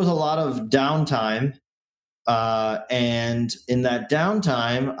there was a lot of downtime. And in that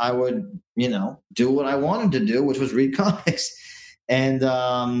downtime, I would, do what I wanted to do, which was read comics. And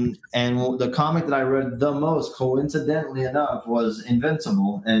the comic that I read the most, coincidentally enough, was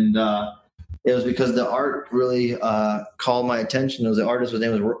Invincible. And it was because the art really called my attention. It was the artist, his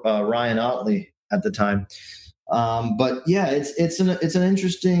name was Ryan Otley at the time. But yeah, it's an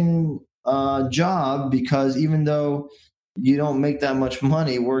interesting job, because even though you don't make that much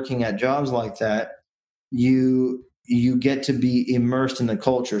money working at jobs like that, you get to be immersed in the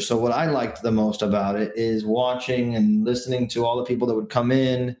culture. So what I liked the most about it is watching and listening to all the people that would come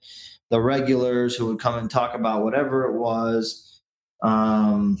in, the regulars who would come and talk about whatever it was,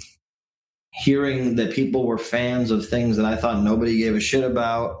 hearing that people were fans of things that I thought nobody gave a shit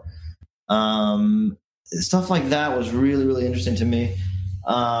about. Stuff like that was really, really interesting to me.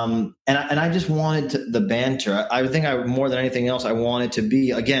 And I just wanted the banter. I think more than anything else, I wanted to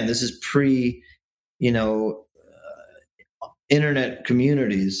be, again, this is pre, internet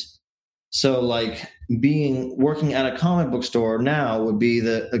communities. So like working at a comic book store now would be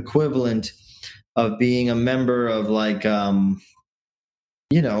the equivalent of being a member of like, I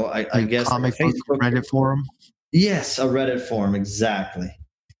guess comic book Reddit forum. Yes, a Reddit forum, exactly.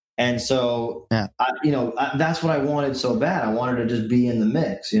 And so, that's what I wanted so bad. I wanted to just be in the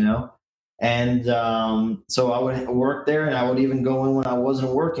mix, And so I would work there, and I would even go in when I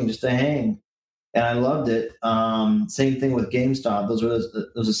wasn't working just to hang. And I loved it. Same thing with GameStop. Those were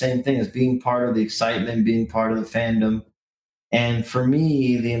the same thing as being part of the excitement, being part of the fandom. And for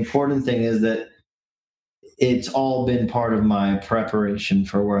me, the important thing is that it's all been part of my preparation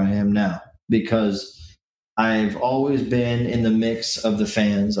for where I am now, because I've always been in the mix of the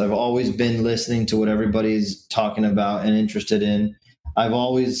fans. I've always been listening to what everybody's talking about and interested in. I've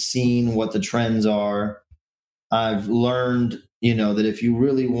always seen what the trends are. I've learned, that if you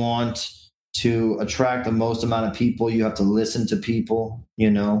really want to attract the most amount of people, you have to listen to people,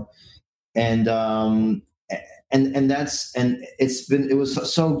 and it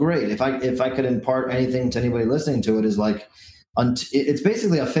was so great. If I could impart anything to anybody listening to it, is like, it's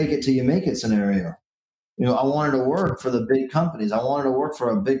basically a fake it till you make it scenario. I wanted to work for the big companies. I wanted to work for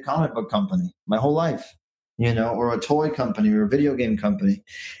a big comic book company my whole life, or a toy company or a video game company.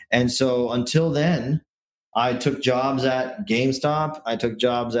 And so until then, I took jobs at GameStop. I took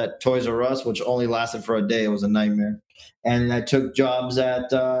jobs at Toys R Us, which only lasted for a day. It was a nightmare. And I took jobs at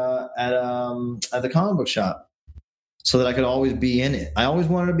the comic book shop, so that I could always be in it. I always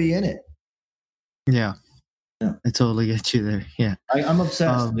wanted to be in it. Yeah. I totally get you there. Yeah. I'm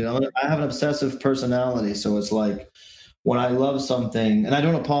obsessed. I have an obsessive personality. So it's like, when I love something, and I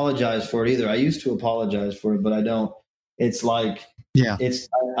don't apologize for it either. I used to apologize for it, but I don't. It's like,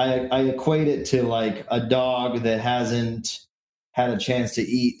 I equate it to like a dog that hasn't had a chance to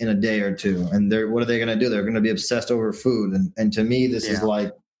eat in a day or two. And what are they going to do? They're going to be obsessed over food. And to me, this is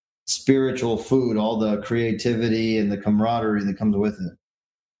like spiritual food, all the creativity and the camaraderie that comes with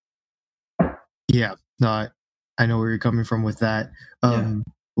it. Yeah. No, I know where you're coming from with that.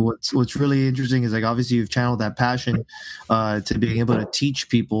 What's really interesting is, like, obviously you've channeled that passion to being able to teach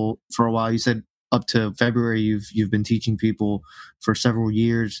people for a while. You said up to February you've been teaching people for several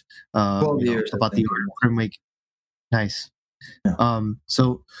years, 12 years about the art of printmaking. Nice. Yeah.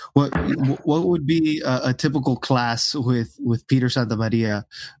 So what would be a typical class with Peter Santamaria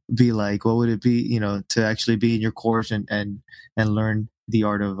be like? What would it be, to actually be in your course and learn the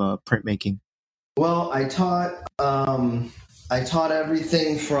art of printmaking? Well, I taught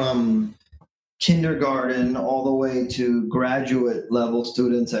everything from kindergarten all the way to graduate level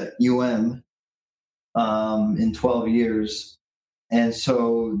students at UM in 12 years. And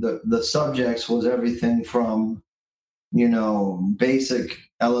so the subjects was everything from, basic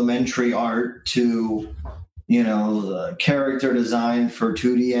elementary art to, character design for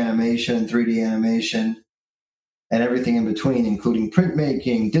 2D animation and 3D animation. and everything in between, including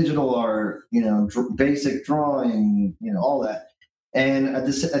printmaking, digital art, basic drawing, all that. And at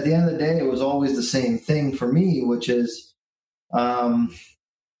the end of the day, it was always the same thing for me, which is I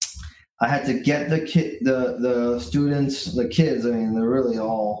had to get the students, the kids. I mean, they're really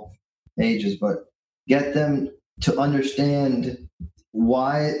all ages, but get them to understand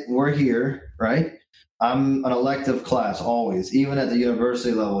why we're here, right? I'm an elective class always, even at the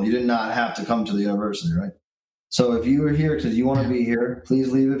university level. You did not have to come to the university, right? So if you are here because you want to be here,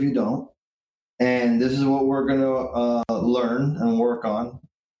 please leave if you don't. And this is what we're going to learn and work on.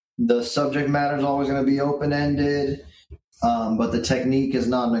 The subject matter is always going to be open-ended, but the technique is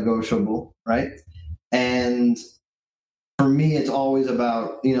non-negotiable, right? And for me, it's always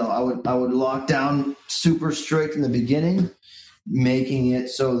about, I would lock down super strict in the beginning, making it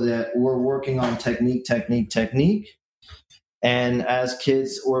so that we're working on technique. And as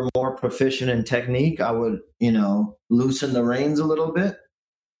kids were more proficient in technique, I would, loosen the reins a little bit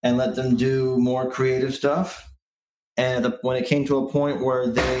and let them do more creative stuff. And when it came to a point where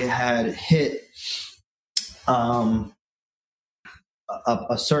they had hit a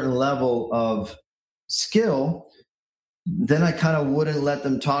certain level of skill, then I kind of wouldn't let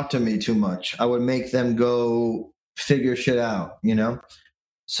them talk to me too much. I would make them go figure shit out,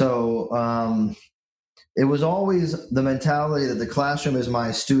 So it was always the mentality that the classroom is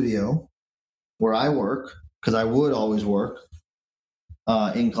my studio where I work, because I would always work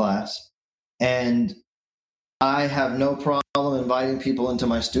in class. And I have no problem inviting people into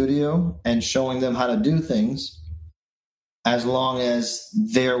my studio and showing them how to do things as long as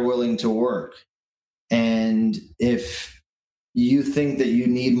they're willing to work. And if you think that you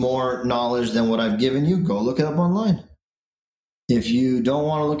need more knowledge than what I've given you, go look it up online. If you don't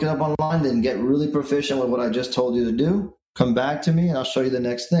want to look it up online, then get really proficient with what I just told you to do. Come back to me and I'll show you the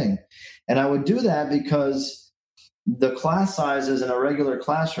next thing. And I would do that because the class sizes in a regular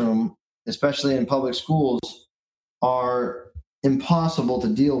classroom, especially in public schools, are impossible to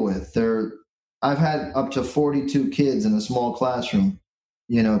deal with. I've had up to 42 kids in a small classroom,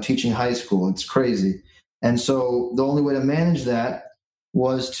 teaching high school. It's crazy. And so the only way to manage that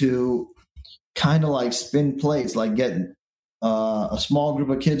was to kind of like spin plates, like get a small group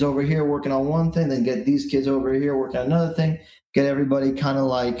of kids over here working on one thing, then get these kids over here working on another thing, get everybody kind of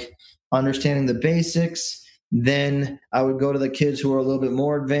like understanding the basics. Then I would go to the kids who are a little bit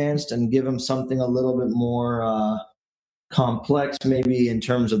more advanced and give them something a little bit more complex, maybe in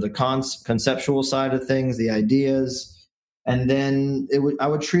terms of the conceptual side of things, the ideas. And then I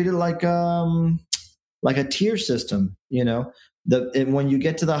would treat it like a tier system, when you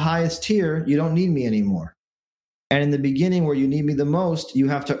get to the highest tier, you don't need me anymore. And in the beginning where you need me the most, you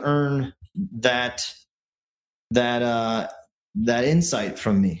have to earn that insight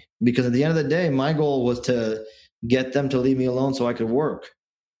from me. Because at the end of the day, my goal was to get them to leave me alone so I could work.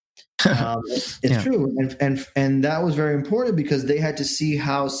 It's true. And that was very important because they had to see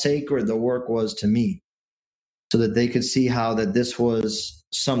how sacred the work was to me so that they could see how that this was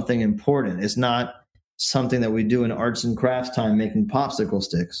something important. It's not something that we do in arts and crafts time making popsicle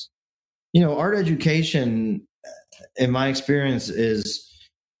sticks. Art education, in my experience, is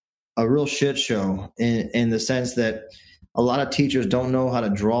a real shit show in the sense that a lot of teachers don't know how to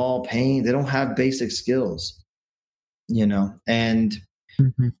draw, paint. They don't have basic skills, and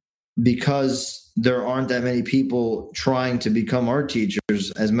because there aren't that many people trying to become art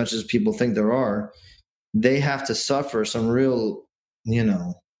teachers as much as people think there are, they have to suffer some real,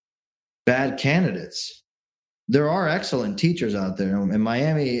 bad candidates. There are excellent teachers out there, and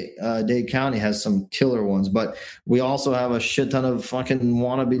Miami-Dade County has some killer ones, but we also have a shit ton of fucking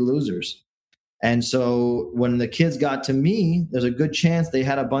wannabe losers. And so when the kids got to me, there's a good chance they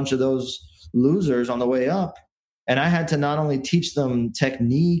had a bunch of those losers on the way up. And I had to not only teach them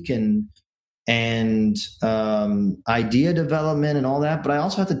technique and idea development and all that, but I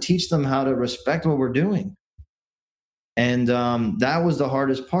also had to teach them how to respect what we're doing. And that was the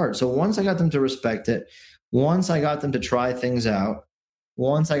hardest part. So once I got them to respect it, once I got them to try things out,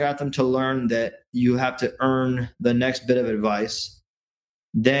 once I got them to learn that you have to earn the next bit of advice,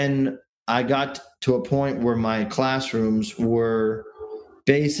 then I got to a point where my classrooms were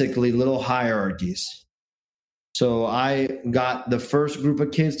basically little hierarchies. So I got the first group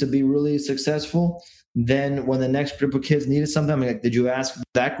of kids to be really successful. Then when the next group of kids needed something, I'm like, did you ask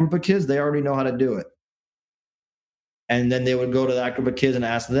that group of kids? They already know how to do it. And then they would go to that group of kids and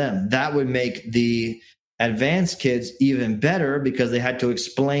ask them. That would make the advanced kids even better because they had to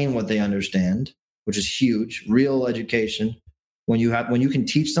explain what they understand, which is huge. Real education. When you can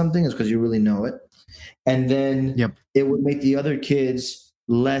teach something, it's because you really know it. And then it would make the other kids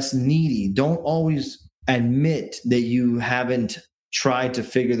less needy. Don't always admit that you haven't tried to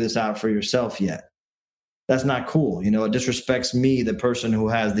figure this out for yourself yet. That's not cool. It disrespects me, the person who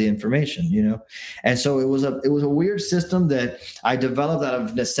has the information, And so it was a weird system that I developed out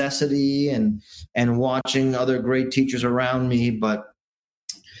of necessity and watching other great teachers around me. But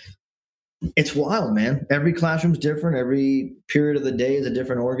it's wild, man. Every classroom's different. Every period of the day is a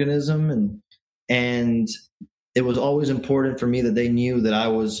different organism. And it was always important for me that they knew that I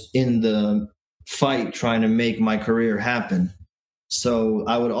was in the fight trying to make my career happen. So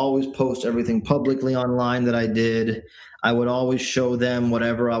I would always post everything publicly online that I did. I would always show them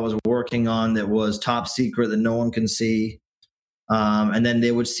whatever I was working on that was top secret that no one can see. And then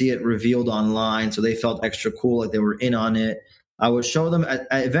they would see it revealed online. So they felt extra cool, like they were in on it. I would show them,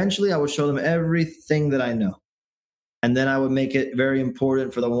 eventually I would show them everything that I know. And then I would make it very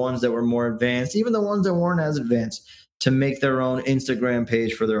important for the ones that were more advanced, even the ones that weren't as advanced, to make their own Instagram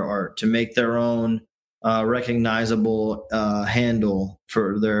page for their art, to make their own recognizable handle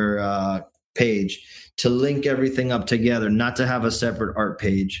for their page, to link everything up together, not to have a separate art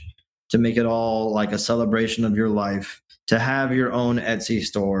page, to make it all like a celebration of your life, to have your own Etsy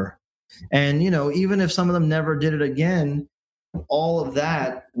store. And, even if some of them never did it again, all of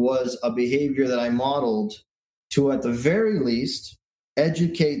that was a behavior that I modeled to, at the very least,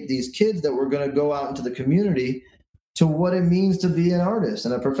 educate these kids that were going to go out into the community to what it means to be an artist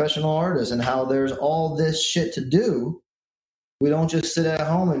and a professional artist, and how there's all this shit to do. We don't just sit at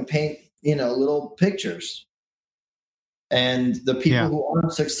home and paint, little pictures. And the people who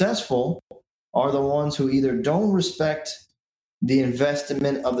aren't successful are the ones who either don't respect the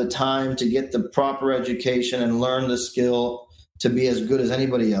investment of the time to get the proper education and learn the skill to be as good as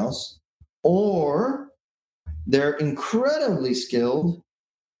anybody else, or they're incredibly skilled,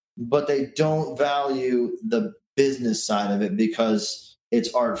 but they don't value the business side of it because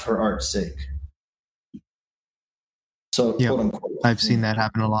it's art for art's sake. So, quote unquote, I've seen that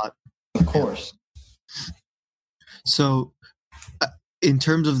happen a lot. Of course. So, in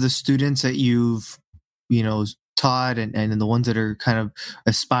terms of the students that you've, taught and the ones that are kind of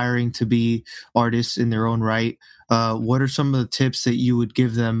aspiring to be artists in their own right, what are some of the tips that you would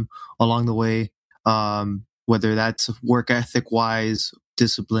give them along the way, whether that's work ethic wise,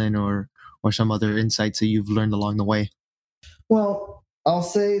 discipline, or some other insights that you've learned along the way? Well, I'll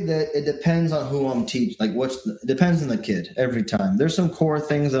say that it depends on who I'm teaching. It depends on the kid every time. There's some core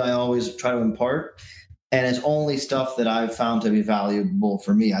things that I always try to impart, and it's only stuff that I've found to be valuable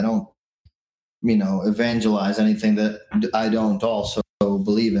for me. I don't, evangelize anything that I don't also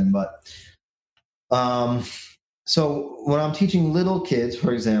believe in. But so when I'm teaching little kids,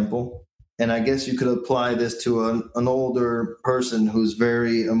 for example, and I guess you could apply this to an older person who's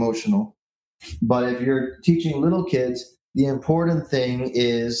very emotional. But if you're teaching little kids, the important thing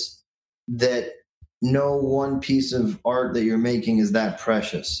is that no one piece of art that you're making is that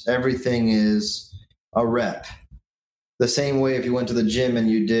precious. Everything is a rep. The same way if you went to the gym and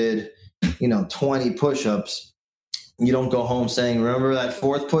you did, 20 push-ups, you don't go home saying, remember that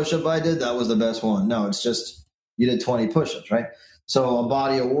fourth push-up I did? That was the best one. No, it's just you did 20 push-ups, right? So a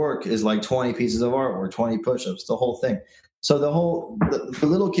body of work is like 20 pieces of artwork, 20 push-ups, the whole thing. So for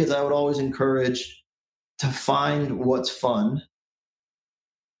little kids, I would always encourage to find what's fun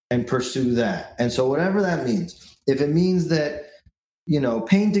and pursue that. And so whatever that means, if it means that,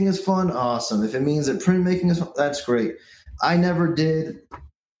 painting is fun, awesome. If it means that printmaking is fun, that's great. I never did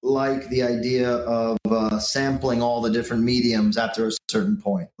like the idea of sampling all the different mediums after a certain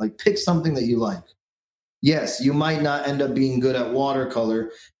point. Like, pick something that you like. Yes, you might not end up being good at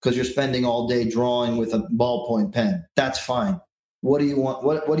watercolor because you're spending all day drawing with a ballpoint pen. That's fine. What do you want?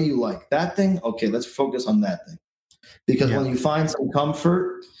 What do you like? That thing? Okay, let's focus on that thing. Because when you find some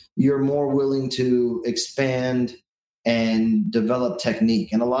comfort, you're more willing to expand and develop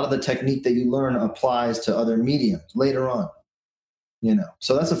technique. And a lot of the technique that you learn applies to other mediums later on.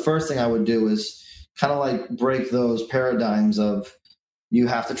 So that's the first thing I would do, is kind of like break those paradigms of you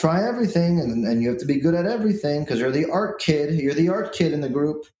have to try everything and you have to be good at everything because you're the art kid. You're the art kid in the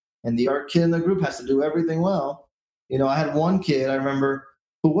group, and the art kid in the group has to do everything well. I had one kid I remember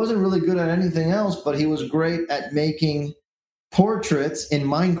who wasn't really good at anything else, but he was great at making portraits in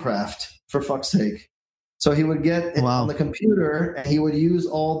Minecraft, for fuck's sake. So he would get on the computer and he would use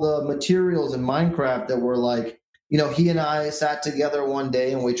all the materials in Minecraft that were like, he and I sat together one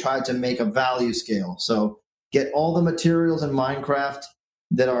day and we tried to make a value scale. So get all the materials in Minecraft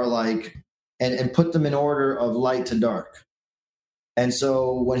that are like, and put them in order of light to dark. And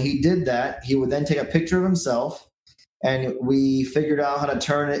so when he did that, he would then take a picture of himself, and we figured out how to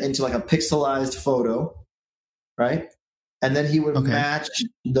turn it into like a pixelized photo, right? and then he would Okay. match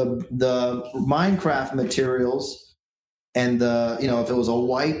the Minecraft materials and if it was a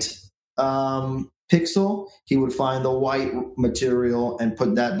white pixel, he would find the white material and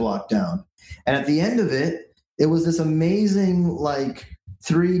put that block down. And at the end of it, it was this amazing like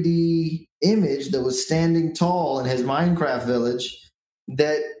 3D image that was standing tall in his Minecraft village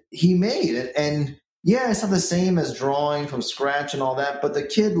that he made. And yeah, it's not the same as drawing from scratch and all that, but the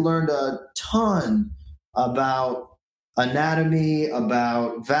kid learned a ton about anatomy,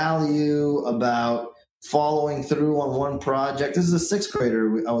 about value, about following through on one project. This is a sixth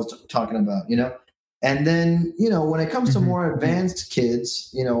grader I was talking about, And then, when it comes to more advanced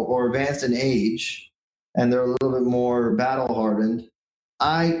kids, or advanced in age, and they're a little bit more battle hardened,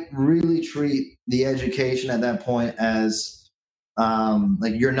 I really treat the education at that point as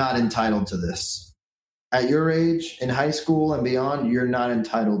like you're not entitled to this. At your age, in high school and beyond, you're not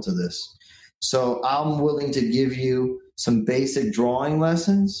entitled to this. So I'm willing to give you some basic drawing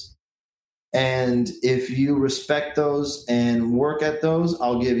lessons. And if you respect those and work at those,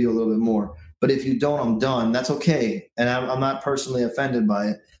 I'll give you a little bit more. But if you don't, I'm done. That's okay. And I'm not personally offended by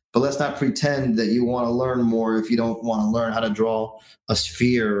it. But let's not pretend that you want to learn more if you don't want to learn how to draw a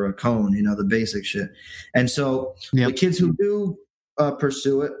sphere or a cone, the basic shit. And so the kids who do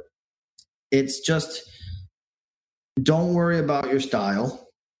pursue it, it's just don't worry about your style.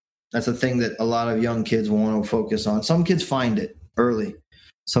 That's a thing that a lot of young kids want to focus on. Some kids find it early.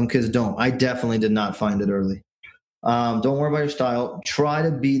 Some kids don't. I definitely did not find it early. Don't worry about your style. Try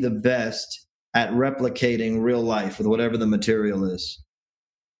to be the best at replicating real life with whatever the material is.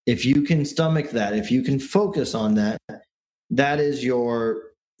 If you can stomach that, if you can focus on that, that is your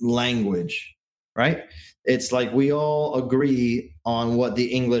language, right? It's like we all agree on what the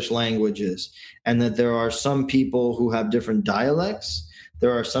English language is, and that there are some people who have different dialects.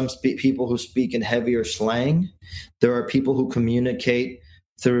 There are some people who speak in heavier slang. There are people who communicate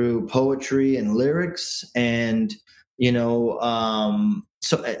through poetry and lyrics, and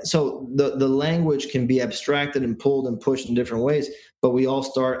so the language can be abstracted and pulled and pushed in different ways, but we all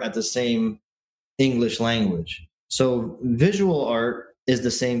start at the same English language. So visual art is the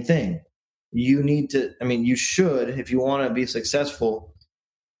same thing. You should, if you want to be successful,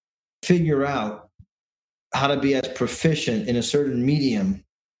 figure out how to be as proficient in a certain medium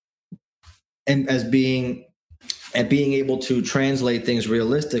and being able to translate things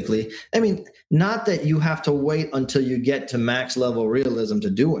realistically. Not that you have to wait until you get to max level realism to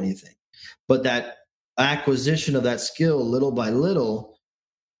do anything, but that acquisition of that skill little by little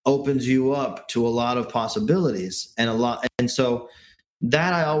opens you up to a lot of possibilities and so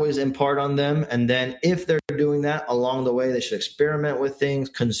that I always impart on them. And then if they're doing that along the way, they should experiment with things,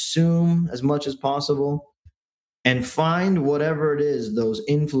 consume as much as possible, and find whatever it is, those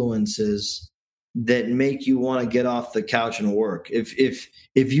influences that make you want to get off the couch and work. If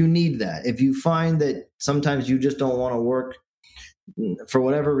you need that, if you find that sometimes you just don't want to work for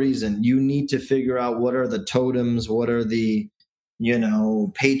whatever reason, you need to figure out what are the totems, what are the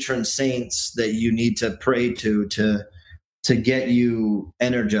patron saints that you need to pray to get you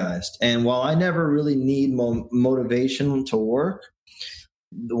energized. And while I never really need motivation to work,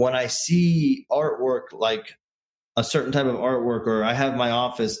 when I see artwork, like a certain type of artwork, or I have my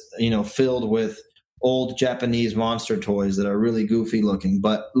office, filled with old Japanese monster toys that are really goofy looking,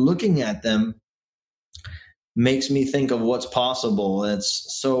 but looking at them makes me think of what's possible.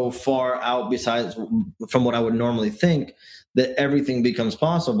 It's so far out besides from what I would normally think that everything becomes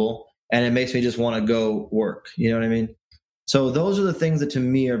possible, and it makes me just want to go work. You know what I mean? So those are the things that to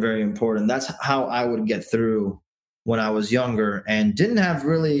me are very important. That's how I would get through when I was younger and didn't have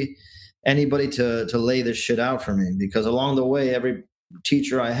really anybody to lay this shit out for me, because along the way, every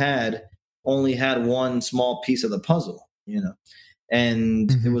teacher I had only had one small piece of the puzzle,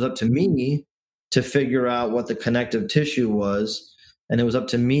 and it was up to me to figure out what the connective tissue was. And it was up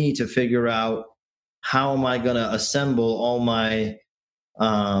to me to figure out how am I going to assemble all my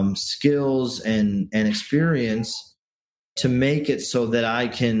skills and experience to make it so that I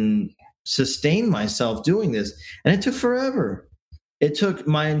can sustain myself doing this. And it took forever. It took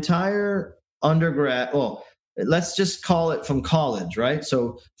my entire undergrad. Well, let's just call it from college, right?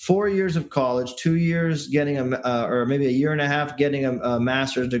 So 4 years of college, 2 years getting or maybe a year and a half getting a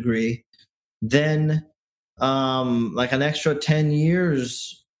master's degree, then like an extra 10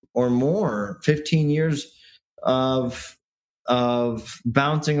 years or more, 15 years of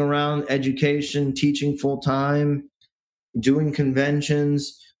bouncing around education, teaching full time, doing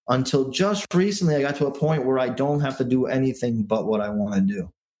conventions, until just recently I got to a point where I don't have to do anything but what I want to do.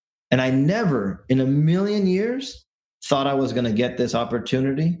 And I never in a million years thought I was going to get this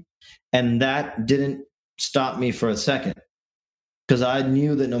opportunity. And that didn't stop me for a second. because I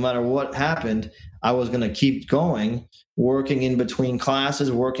knew that no matter what happened, I was going to keep going, working in between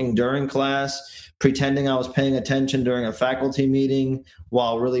classes, working during class, pretending I was paying attention during a faculty meeting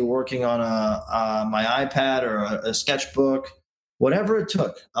while really working on my iPad or a sketchbook. Whatever it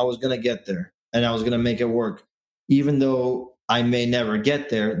took, I was going to get there, and I was going to make it work. Even though I may never get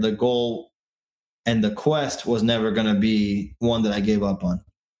there, the goal and the quest was never going to be one that I gave up on.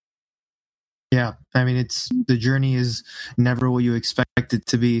 Yeah, I mean, the journey is never what you expect it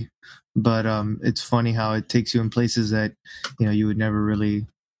to be, but it's funny how it takes you in places that you would never really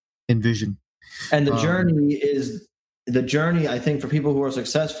envision. And the journey. I think for people who are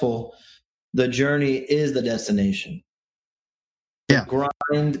successful, the journey is the destination. The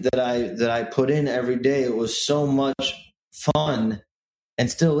grind that I put in every day, it was so much fun,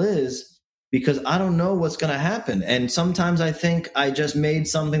 and still is. Because I don't know what's going to happen. And sometimes I think I just made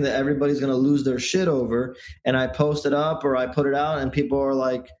something that everybody's going to lose their shit over, and I post it up or I put it out and people are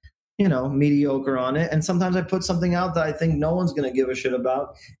like, mediocre on it. And sometimes I put something out that I think no one's going to give a shit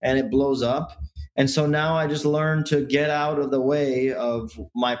about, and it blows up. And so now I just learned to get out of the way of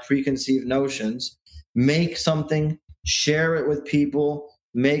my preconceived notions, make something, share it with people,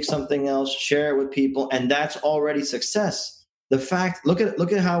 make something else, share it with people. And that's already success. The fact, look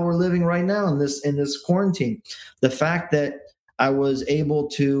at how we're living right now in this quarantine. The fact that I was able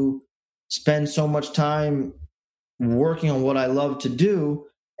to spend so much time working on what I love to do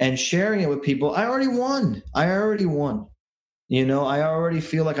and sharing it with people, I already won. I already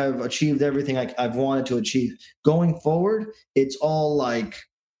feel like I've achieved everything I've wanted to achieve. Going forward, it's all like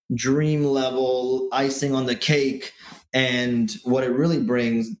dream level, icing on the cake. And what it really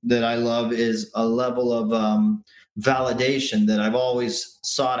brings that I love is a level of validation that I've always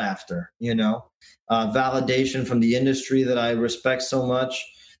sought after, validation from the industry that I respect so much,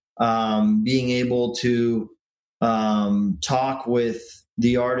 being able to talk with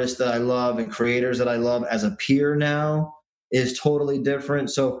the artists that I love and creators that I love as a peer now is totally different.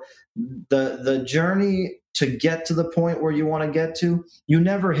 So the journey to get to the point where you want to get to, you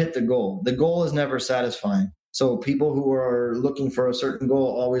never hit the goal. The goal is never satisfying. So people who are looking for a certain goal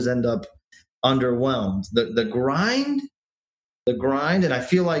always end up underwhelmed. The grind, and I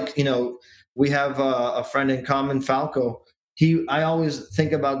feel like we have a friend in common, Falco. I always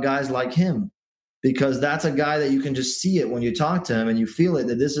think about guys like him, because that's a guy that you can just see it when you talk to him and you feel it,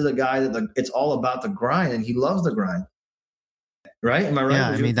 that this is a guy that it's all about the grind, and he loves the grind. Right? Am I right? Yeah,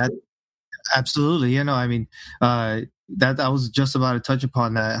 I mean that absolutely. That I was just about to touch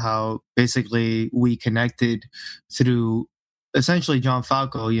upon that, how basically we connected through essentially John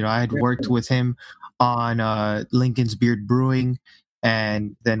Falco. I had worked with him on Lincoln's Beard Brewing,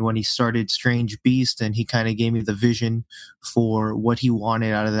 and then when he started Strange Beast, and he kind of gave me the vision for what he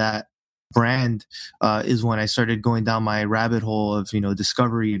wanted out of that brand, is when I started going down my rabbit hole of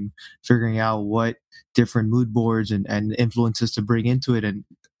discovery and figuring out what different mood boards and influences to bring into it. And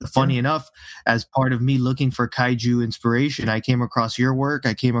funny enough, as part of me looking for kaiju inspiration, I came across your work.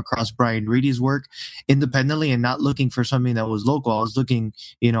 I came across Brian Reedy's work independently, and not looking for something that was local. I was looking,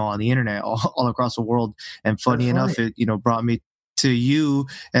 on the internet all across the world. And funny enough, it, brought me to you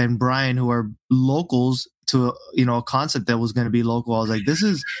and Brian, who are locals, to a concept that was going to be local. I was like, this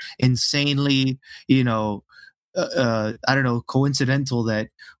is insanely, I don't know, coincidental that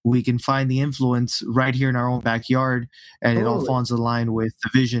we can find the influence right here in our own backyard, and it all falls in line with the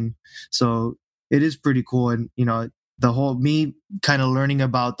vision. So it is pretty cool. And, the whole, me kind of learning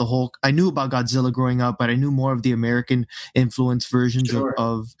about I knew about Godzilla growing up, but I knew more of the American influence versions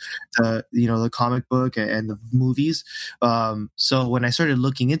of the comic book and the movies. So when I started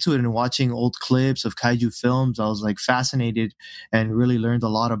looking into it and watching old clips of kaiju films, I was like fascinated and really learned a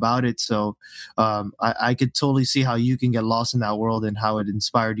lot about it. So I could totally see how you can get lost in that world and how it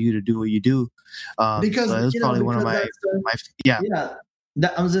inspired you to do what you do. Because so it was probably one of my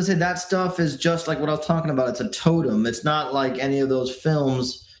I was going to say, that stuff is just like what I was talking about. It's a totem. It's not like any of those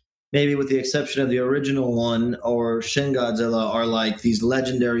films, maybe with the exception of the original one or Shin Godzilla, are like these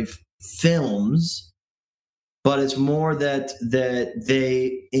legendary films. But it's more that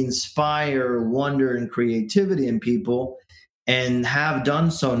they inspire wonder and creativity in people, and have done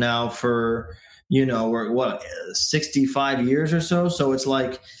so now for, we're 65 years or so. So it's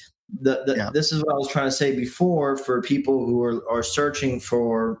like, this is what I was trying to say before, for people who are searching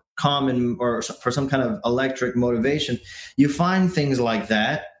for common or for some kind of electric motivation. You find things like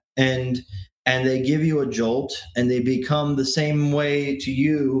that, and they give you a jolt, and they become the same way to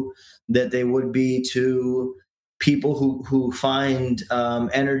you that they would be to people who find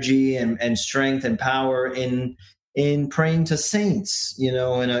energy and strength and power in praying to saints, in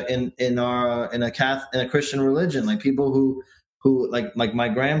a Christian religion, like people who who like my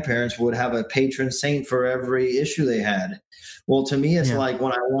grandparents would have a patron saint for every issue they had. Well, to me, it's like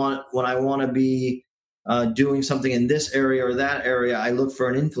when I want to be doing something in this area or that area, I look for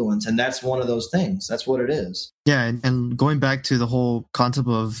an influence, and that's one of those things. That's what it is. Yeah, and going back to the whole concept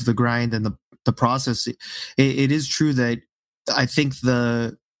of the grind and the process, it is true that I think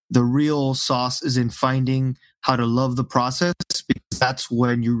the real sauce is in finding how to love the process, because that's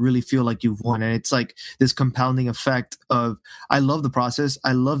when you really feel like you've won. And it's like this compounding effect of, I love the process,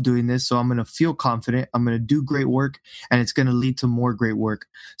 I love doing this, so I'm going to feel confident, I'm going to do great work, and it's going to lead to more great work.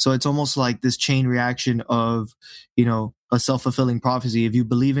 So it's almost like this chain reaction of, a self-fulfilling prophecy. If you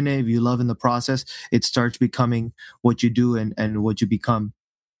believe in it, if you love in the process, it starts becoming what you do and what you become.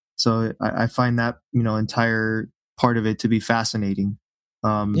 So I find that, entire part of it to be fascinating.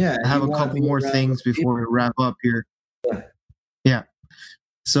 I have a couple more things before we wrap up here. Yeah.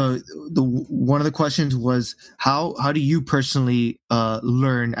 So one of the questions was, how do you personally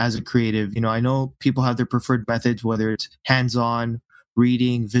learn as a creative? I know people have their preferred methods, whether it's hands-on,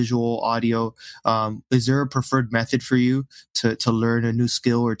 reading, visual, audio. Is there a preferred method for you to learn a new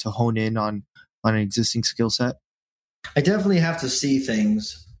skill or to hone in on an existing skill set? I definitely have to see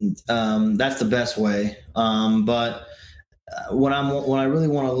things. That's the best way. But when I really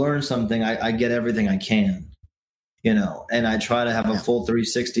want to learn something, I get everything I can, and I try to have a full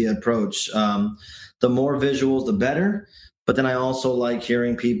 360 approach. The more visuals, the better. But then I also like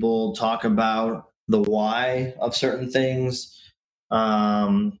hearing people talk about the why of certain things.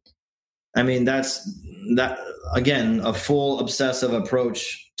 That again, a full obsessive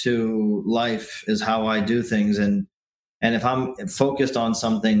approach to life is how I do things. And if I'm focused on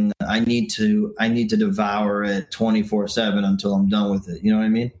something, I need to devour it 24/7 until I'm done with it. You know what I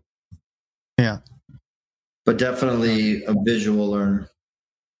mean? Yeah. But definitely a visual learner.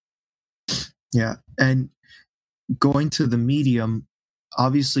 Yeah. And going to the medium,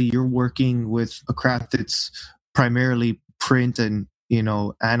 obviously you're working with a craft that's primarily print and,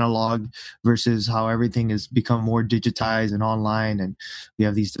 analog, versus how everything has become more digitized and online, and we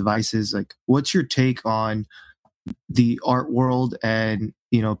have these devices. Like, what's your take on the art world and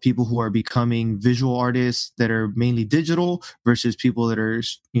people who are becoming visual artists that are mainly digital versus people that are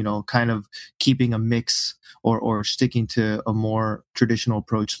kind of keeping a mix or sticking to a more traditional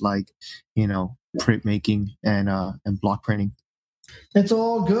approach, like printmaking and block printing? It's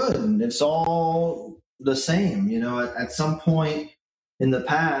all good. It's all the same. At some point in the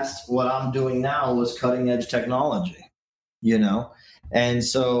past, what I'm doing now was cutting edge technology, and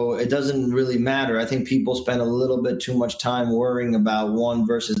so it doesn't really matter. I think people spend a little bit too much time worrying about one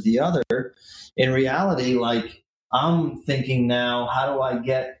versus the other. In reality, like, I'm thinking now, how do I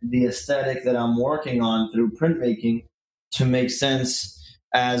get the aesthetic that I'm working on through printmaking to make sense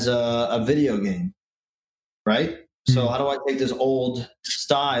as a video game, right? So how do I take this old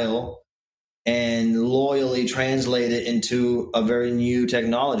style and loyally translate it into a very new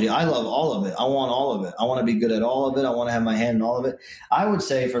technology? I love all of it. I want all of it. I want to be good at all of it. I want to have my hand in all of it. I would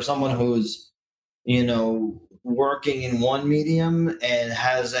say for someone who's, working in one medium and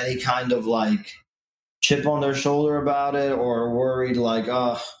has any kind of like chip on their shoulder about it, or worried like,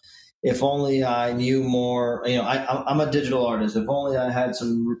 if only I knew more, I'm a digital artist. If only I had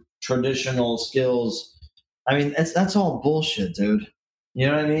some traditional skills. I mean, that's all bullshit, dude. You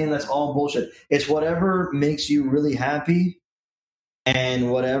know what I mean? That's all bullshit. It's whatever makes you really happy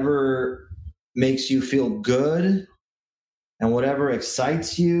and whatever makes you feel good and whatever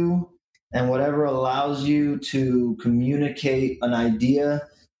excites you and whatever allows you to communicate an idea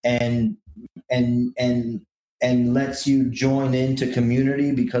and lets you join into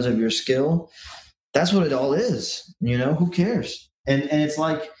community because of your skill. That's what it all is. Who cares? And it's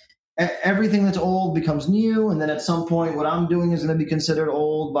like, everything that's old becomes new, and then at some point what I'm doing is going to be considered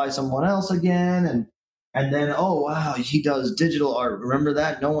old by someone else again, and then, oh wow, he does digital art, remember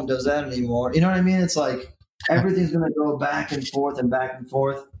that? No one does that anymore. You know what I mean? It's like everything's going to go back and forth and back and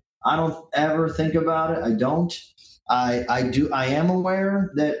forth. I don't ever think about it. I don't. I am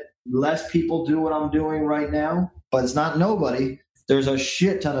aware that less people do what I'm doing right now, but it's not nobody. There's a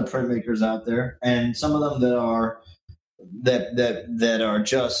shit ton of printmakers out there, and some of them that are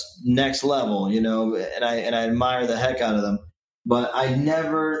just next level, and I admire the heck out of them. But I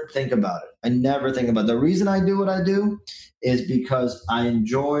never think about it. The reason I do what I do is because I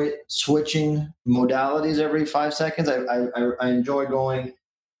enjoy switching modalities every 5 seconds. I enjoy going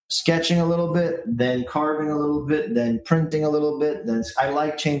sketching a little bit, then carving a little bit, then printing a little bit. Then I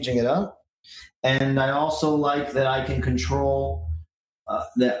like changing it up, and I also like that I can control.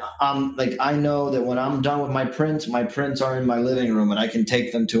 That I'm like, I know that when I'm done with my prints are in my living room and I can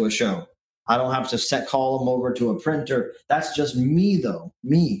take them to a show. I don't have to call them over to a printer. That's just me, though,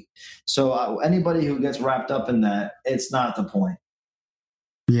 me. So anybody who gets wrapped up in that, it's not the point.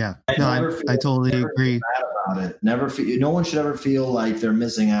 Yeah, I totally agree. Bad about it. No one should ever feel like they're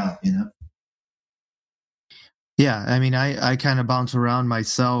missing out, you know? Yeah, I mean, I kind of bounce around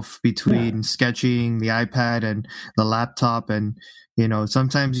myself between sketching, the iPad, and the laptop. And,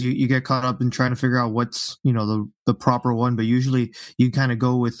 sometimes you get caught up in trying to figure out what's, the proper one. But usually you kind of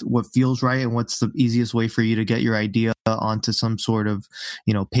go with what feels right and what's the easiest way for you to get your idea onto some sort of,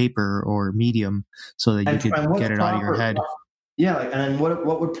 paper or medium so that you can get it out of your head. Yeah, and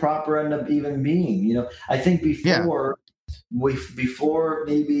what would proper end up even being? I think before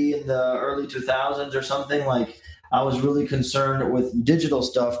maybe in the early 2000s or something, like I was really concerned with digital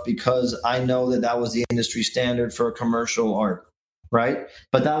stuff because I know that was the industry standard for commercial art, right?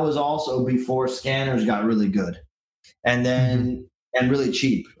 But that was also before scanners got really good, and then and really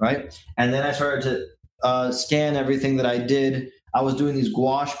cheap, right? And then I started to scan everything that I did. I was doing these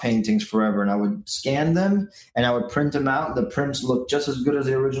gouache paintings forever, and I would scan them and I would print them out. The prints looked just as good as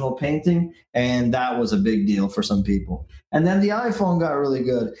the original painting, and that was a big deal for some people. And then the iPhone got really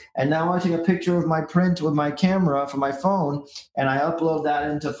good, and now I take a picture of my print with my camera from my phone, and I upload that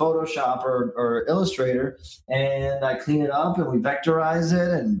into Photoshop or Illustrator, and I clean it up, and we vectorize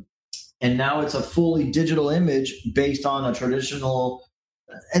it, and now it's a fully digital image based on a traditional.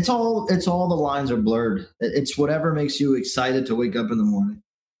 It's all the lines are blurred. It's whatever makes you excited to wake up in the morning.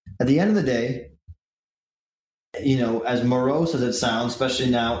 At the end of the day, as morose as it sounds, especially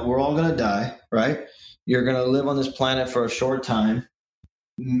now, we're all going to die, right? You're going to live on this planet for a short time.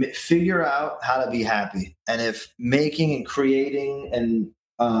 Figure out how to be happy. And if making and creating and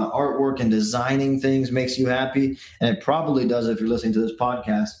artwork and designing things makes you happy, and it probably does if you're listening to this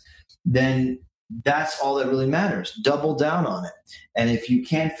podcast, then that's all that really matters. Double down on it. And if you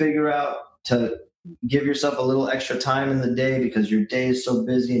can't figure out to give yourself a little extra time in the day because your day is so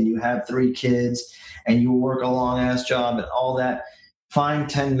busy and you have 3 kids and you work a long ass job and all that, find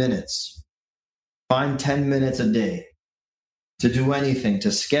 10 minutes. Find 10 minutes a day to do anything,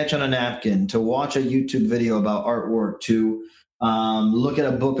 to sketch on a napkin, to watch a YouTube video about artwork, to look at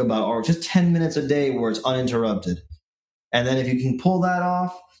a book about art, just 10 minutes a day where it's uninterrupted. And then if you can pull that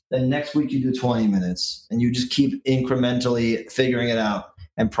off, then next week you do 20 minutes and you just keep incrementally figuring it out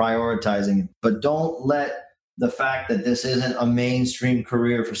and prioritizing it. But don't let the fact that this isn't a mainstream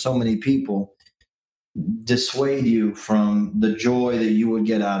career for so many people dissuade you from the joy that you would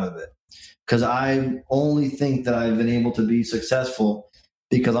get out of it. Because I only think that I've been able to be successful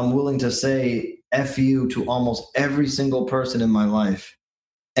because I'm willing to say F you to almost every single person in my life,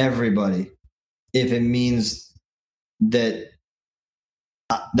 everybody, if it means that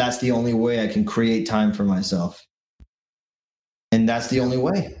that's the only way I can create time for myself. And that's the only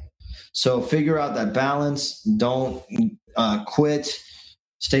way. So figure out that balance. Don't quit.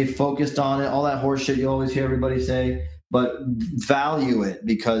 Stay focused on it. All that horse shit you always hear everybody say. But value it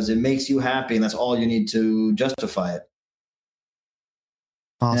because it makes you happy, and that's all you need to justify it.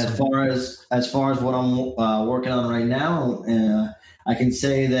 Awesome. And as far as what I'm working on right now, I can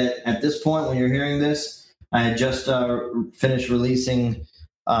say that at this point, when you're hearing this, I had just finished releasing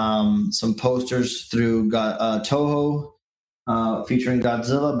some posters through Toho featuring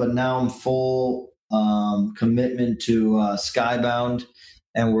Godzilla, but now I'm full commitment to Skybound,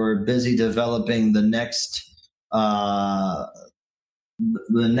 and we're busy developing the next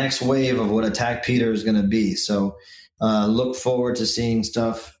wave of what Attack Peter is going to be. So look forward to seeing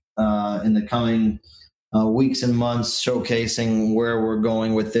stuff in the coming weeks and months showcasing where we're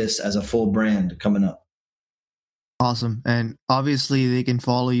going with this as a full brand coming up. Awesome. And obviously they can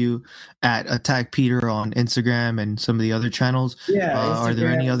follow you at Attack Peter on Instagram and some of the other channels. Yeah. Are there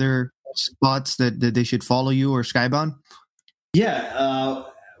any other spots that they should follow you or Skybound? Yeah.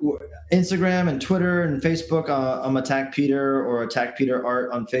 Instagram and Twitter and Facebook. I'm Attack Peter or Attack Peter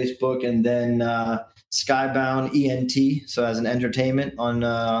Art on Facebook. And then Skybound ENT. So as an entertainment on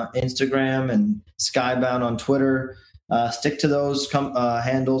Instagram and Skybound on Twitter. Stick to those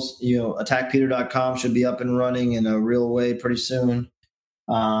handles. Attackpeter.com should be up and running in a real way pretty soon.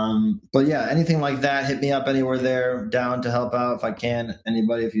 But yeah, anything like that, hit me up anywhere there. Down to help out if I can.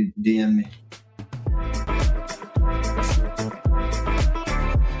 Anybody, if you DM me.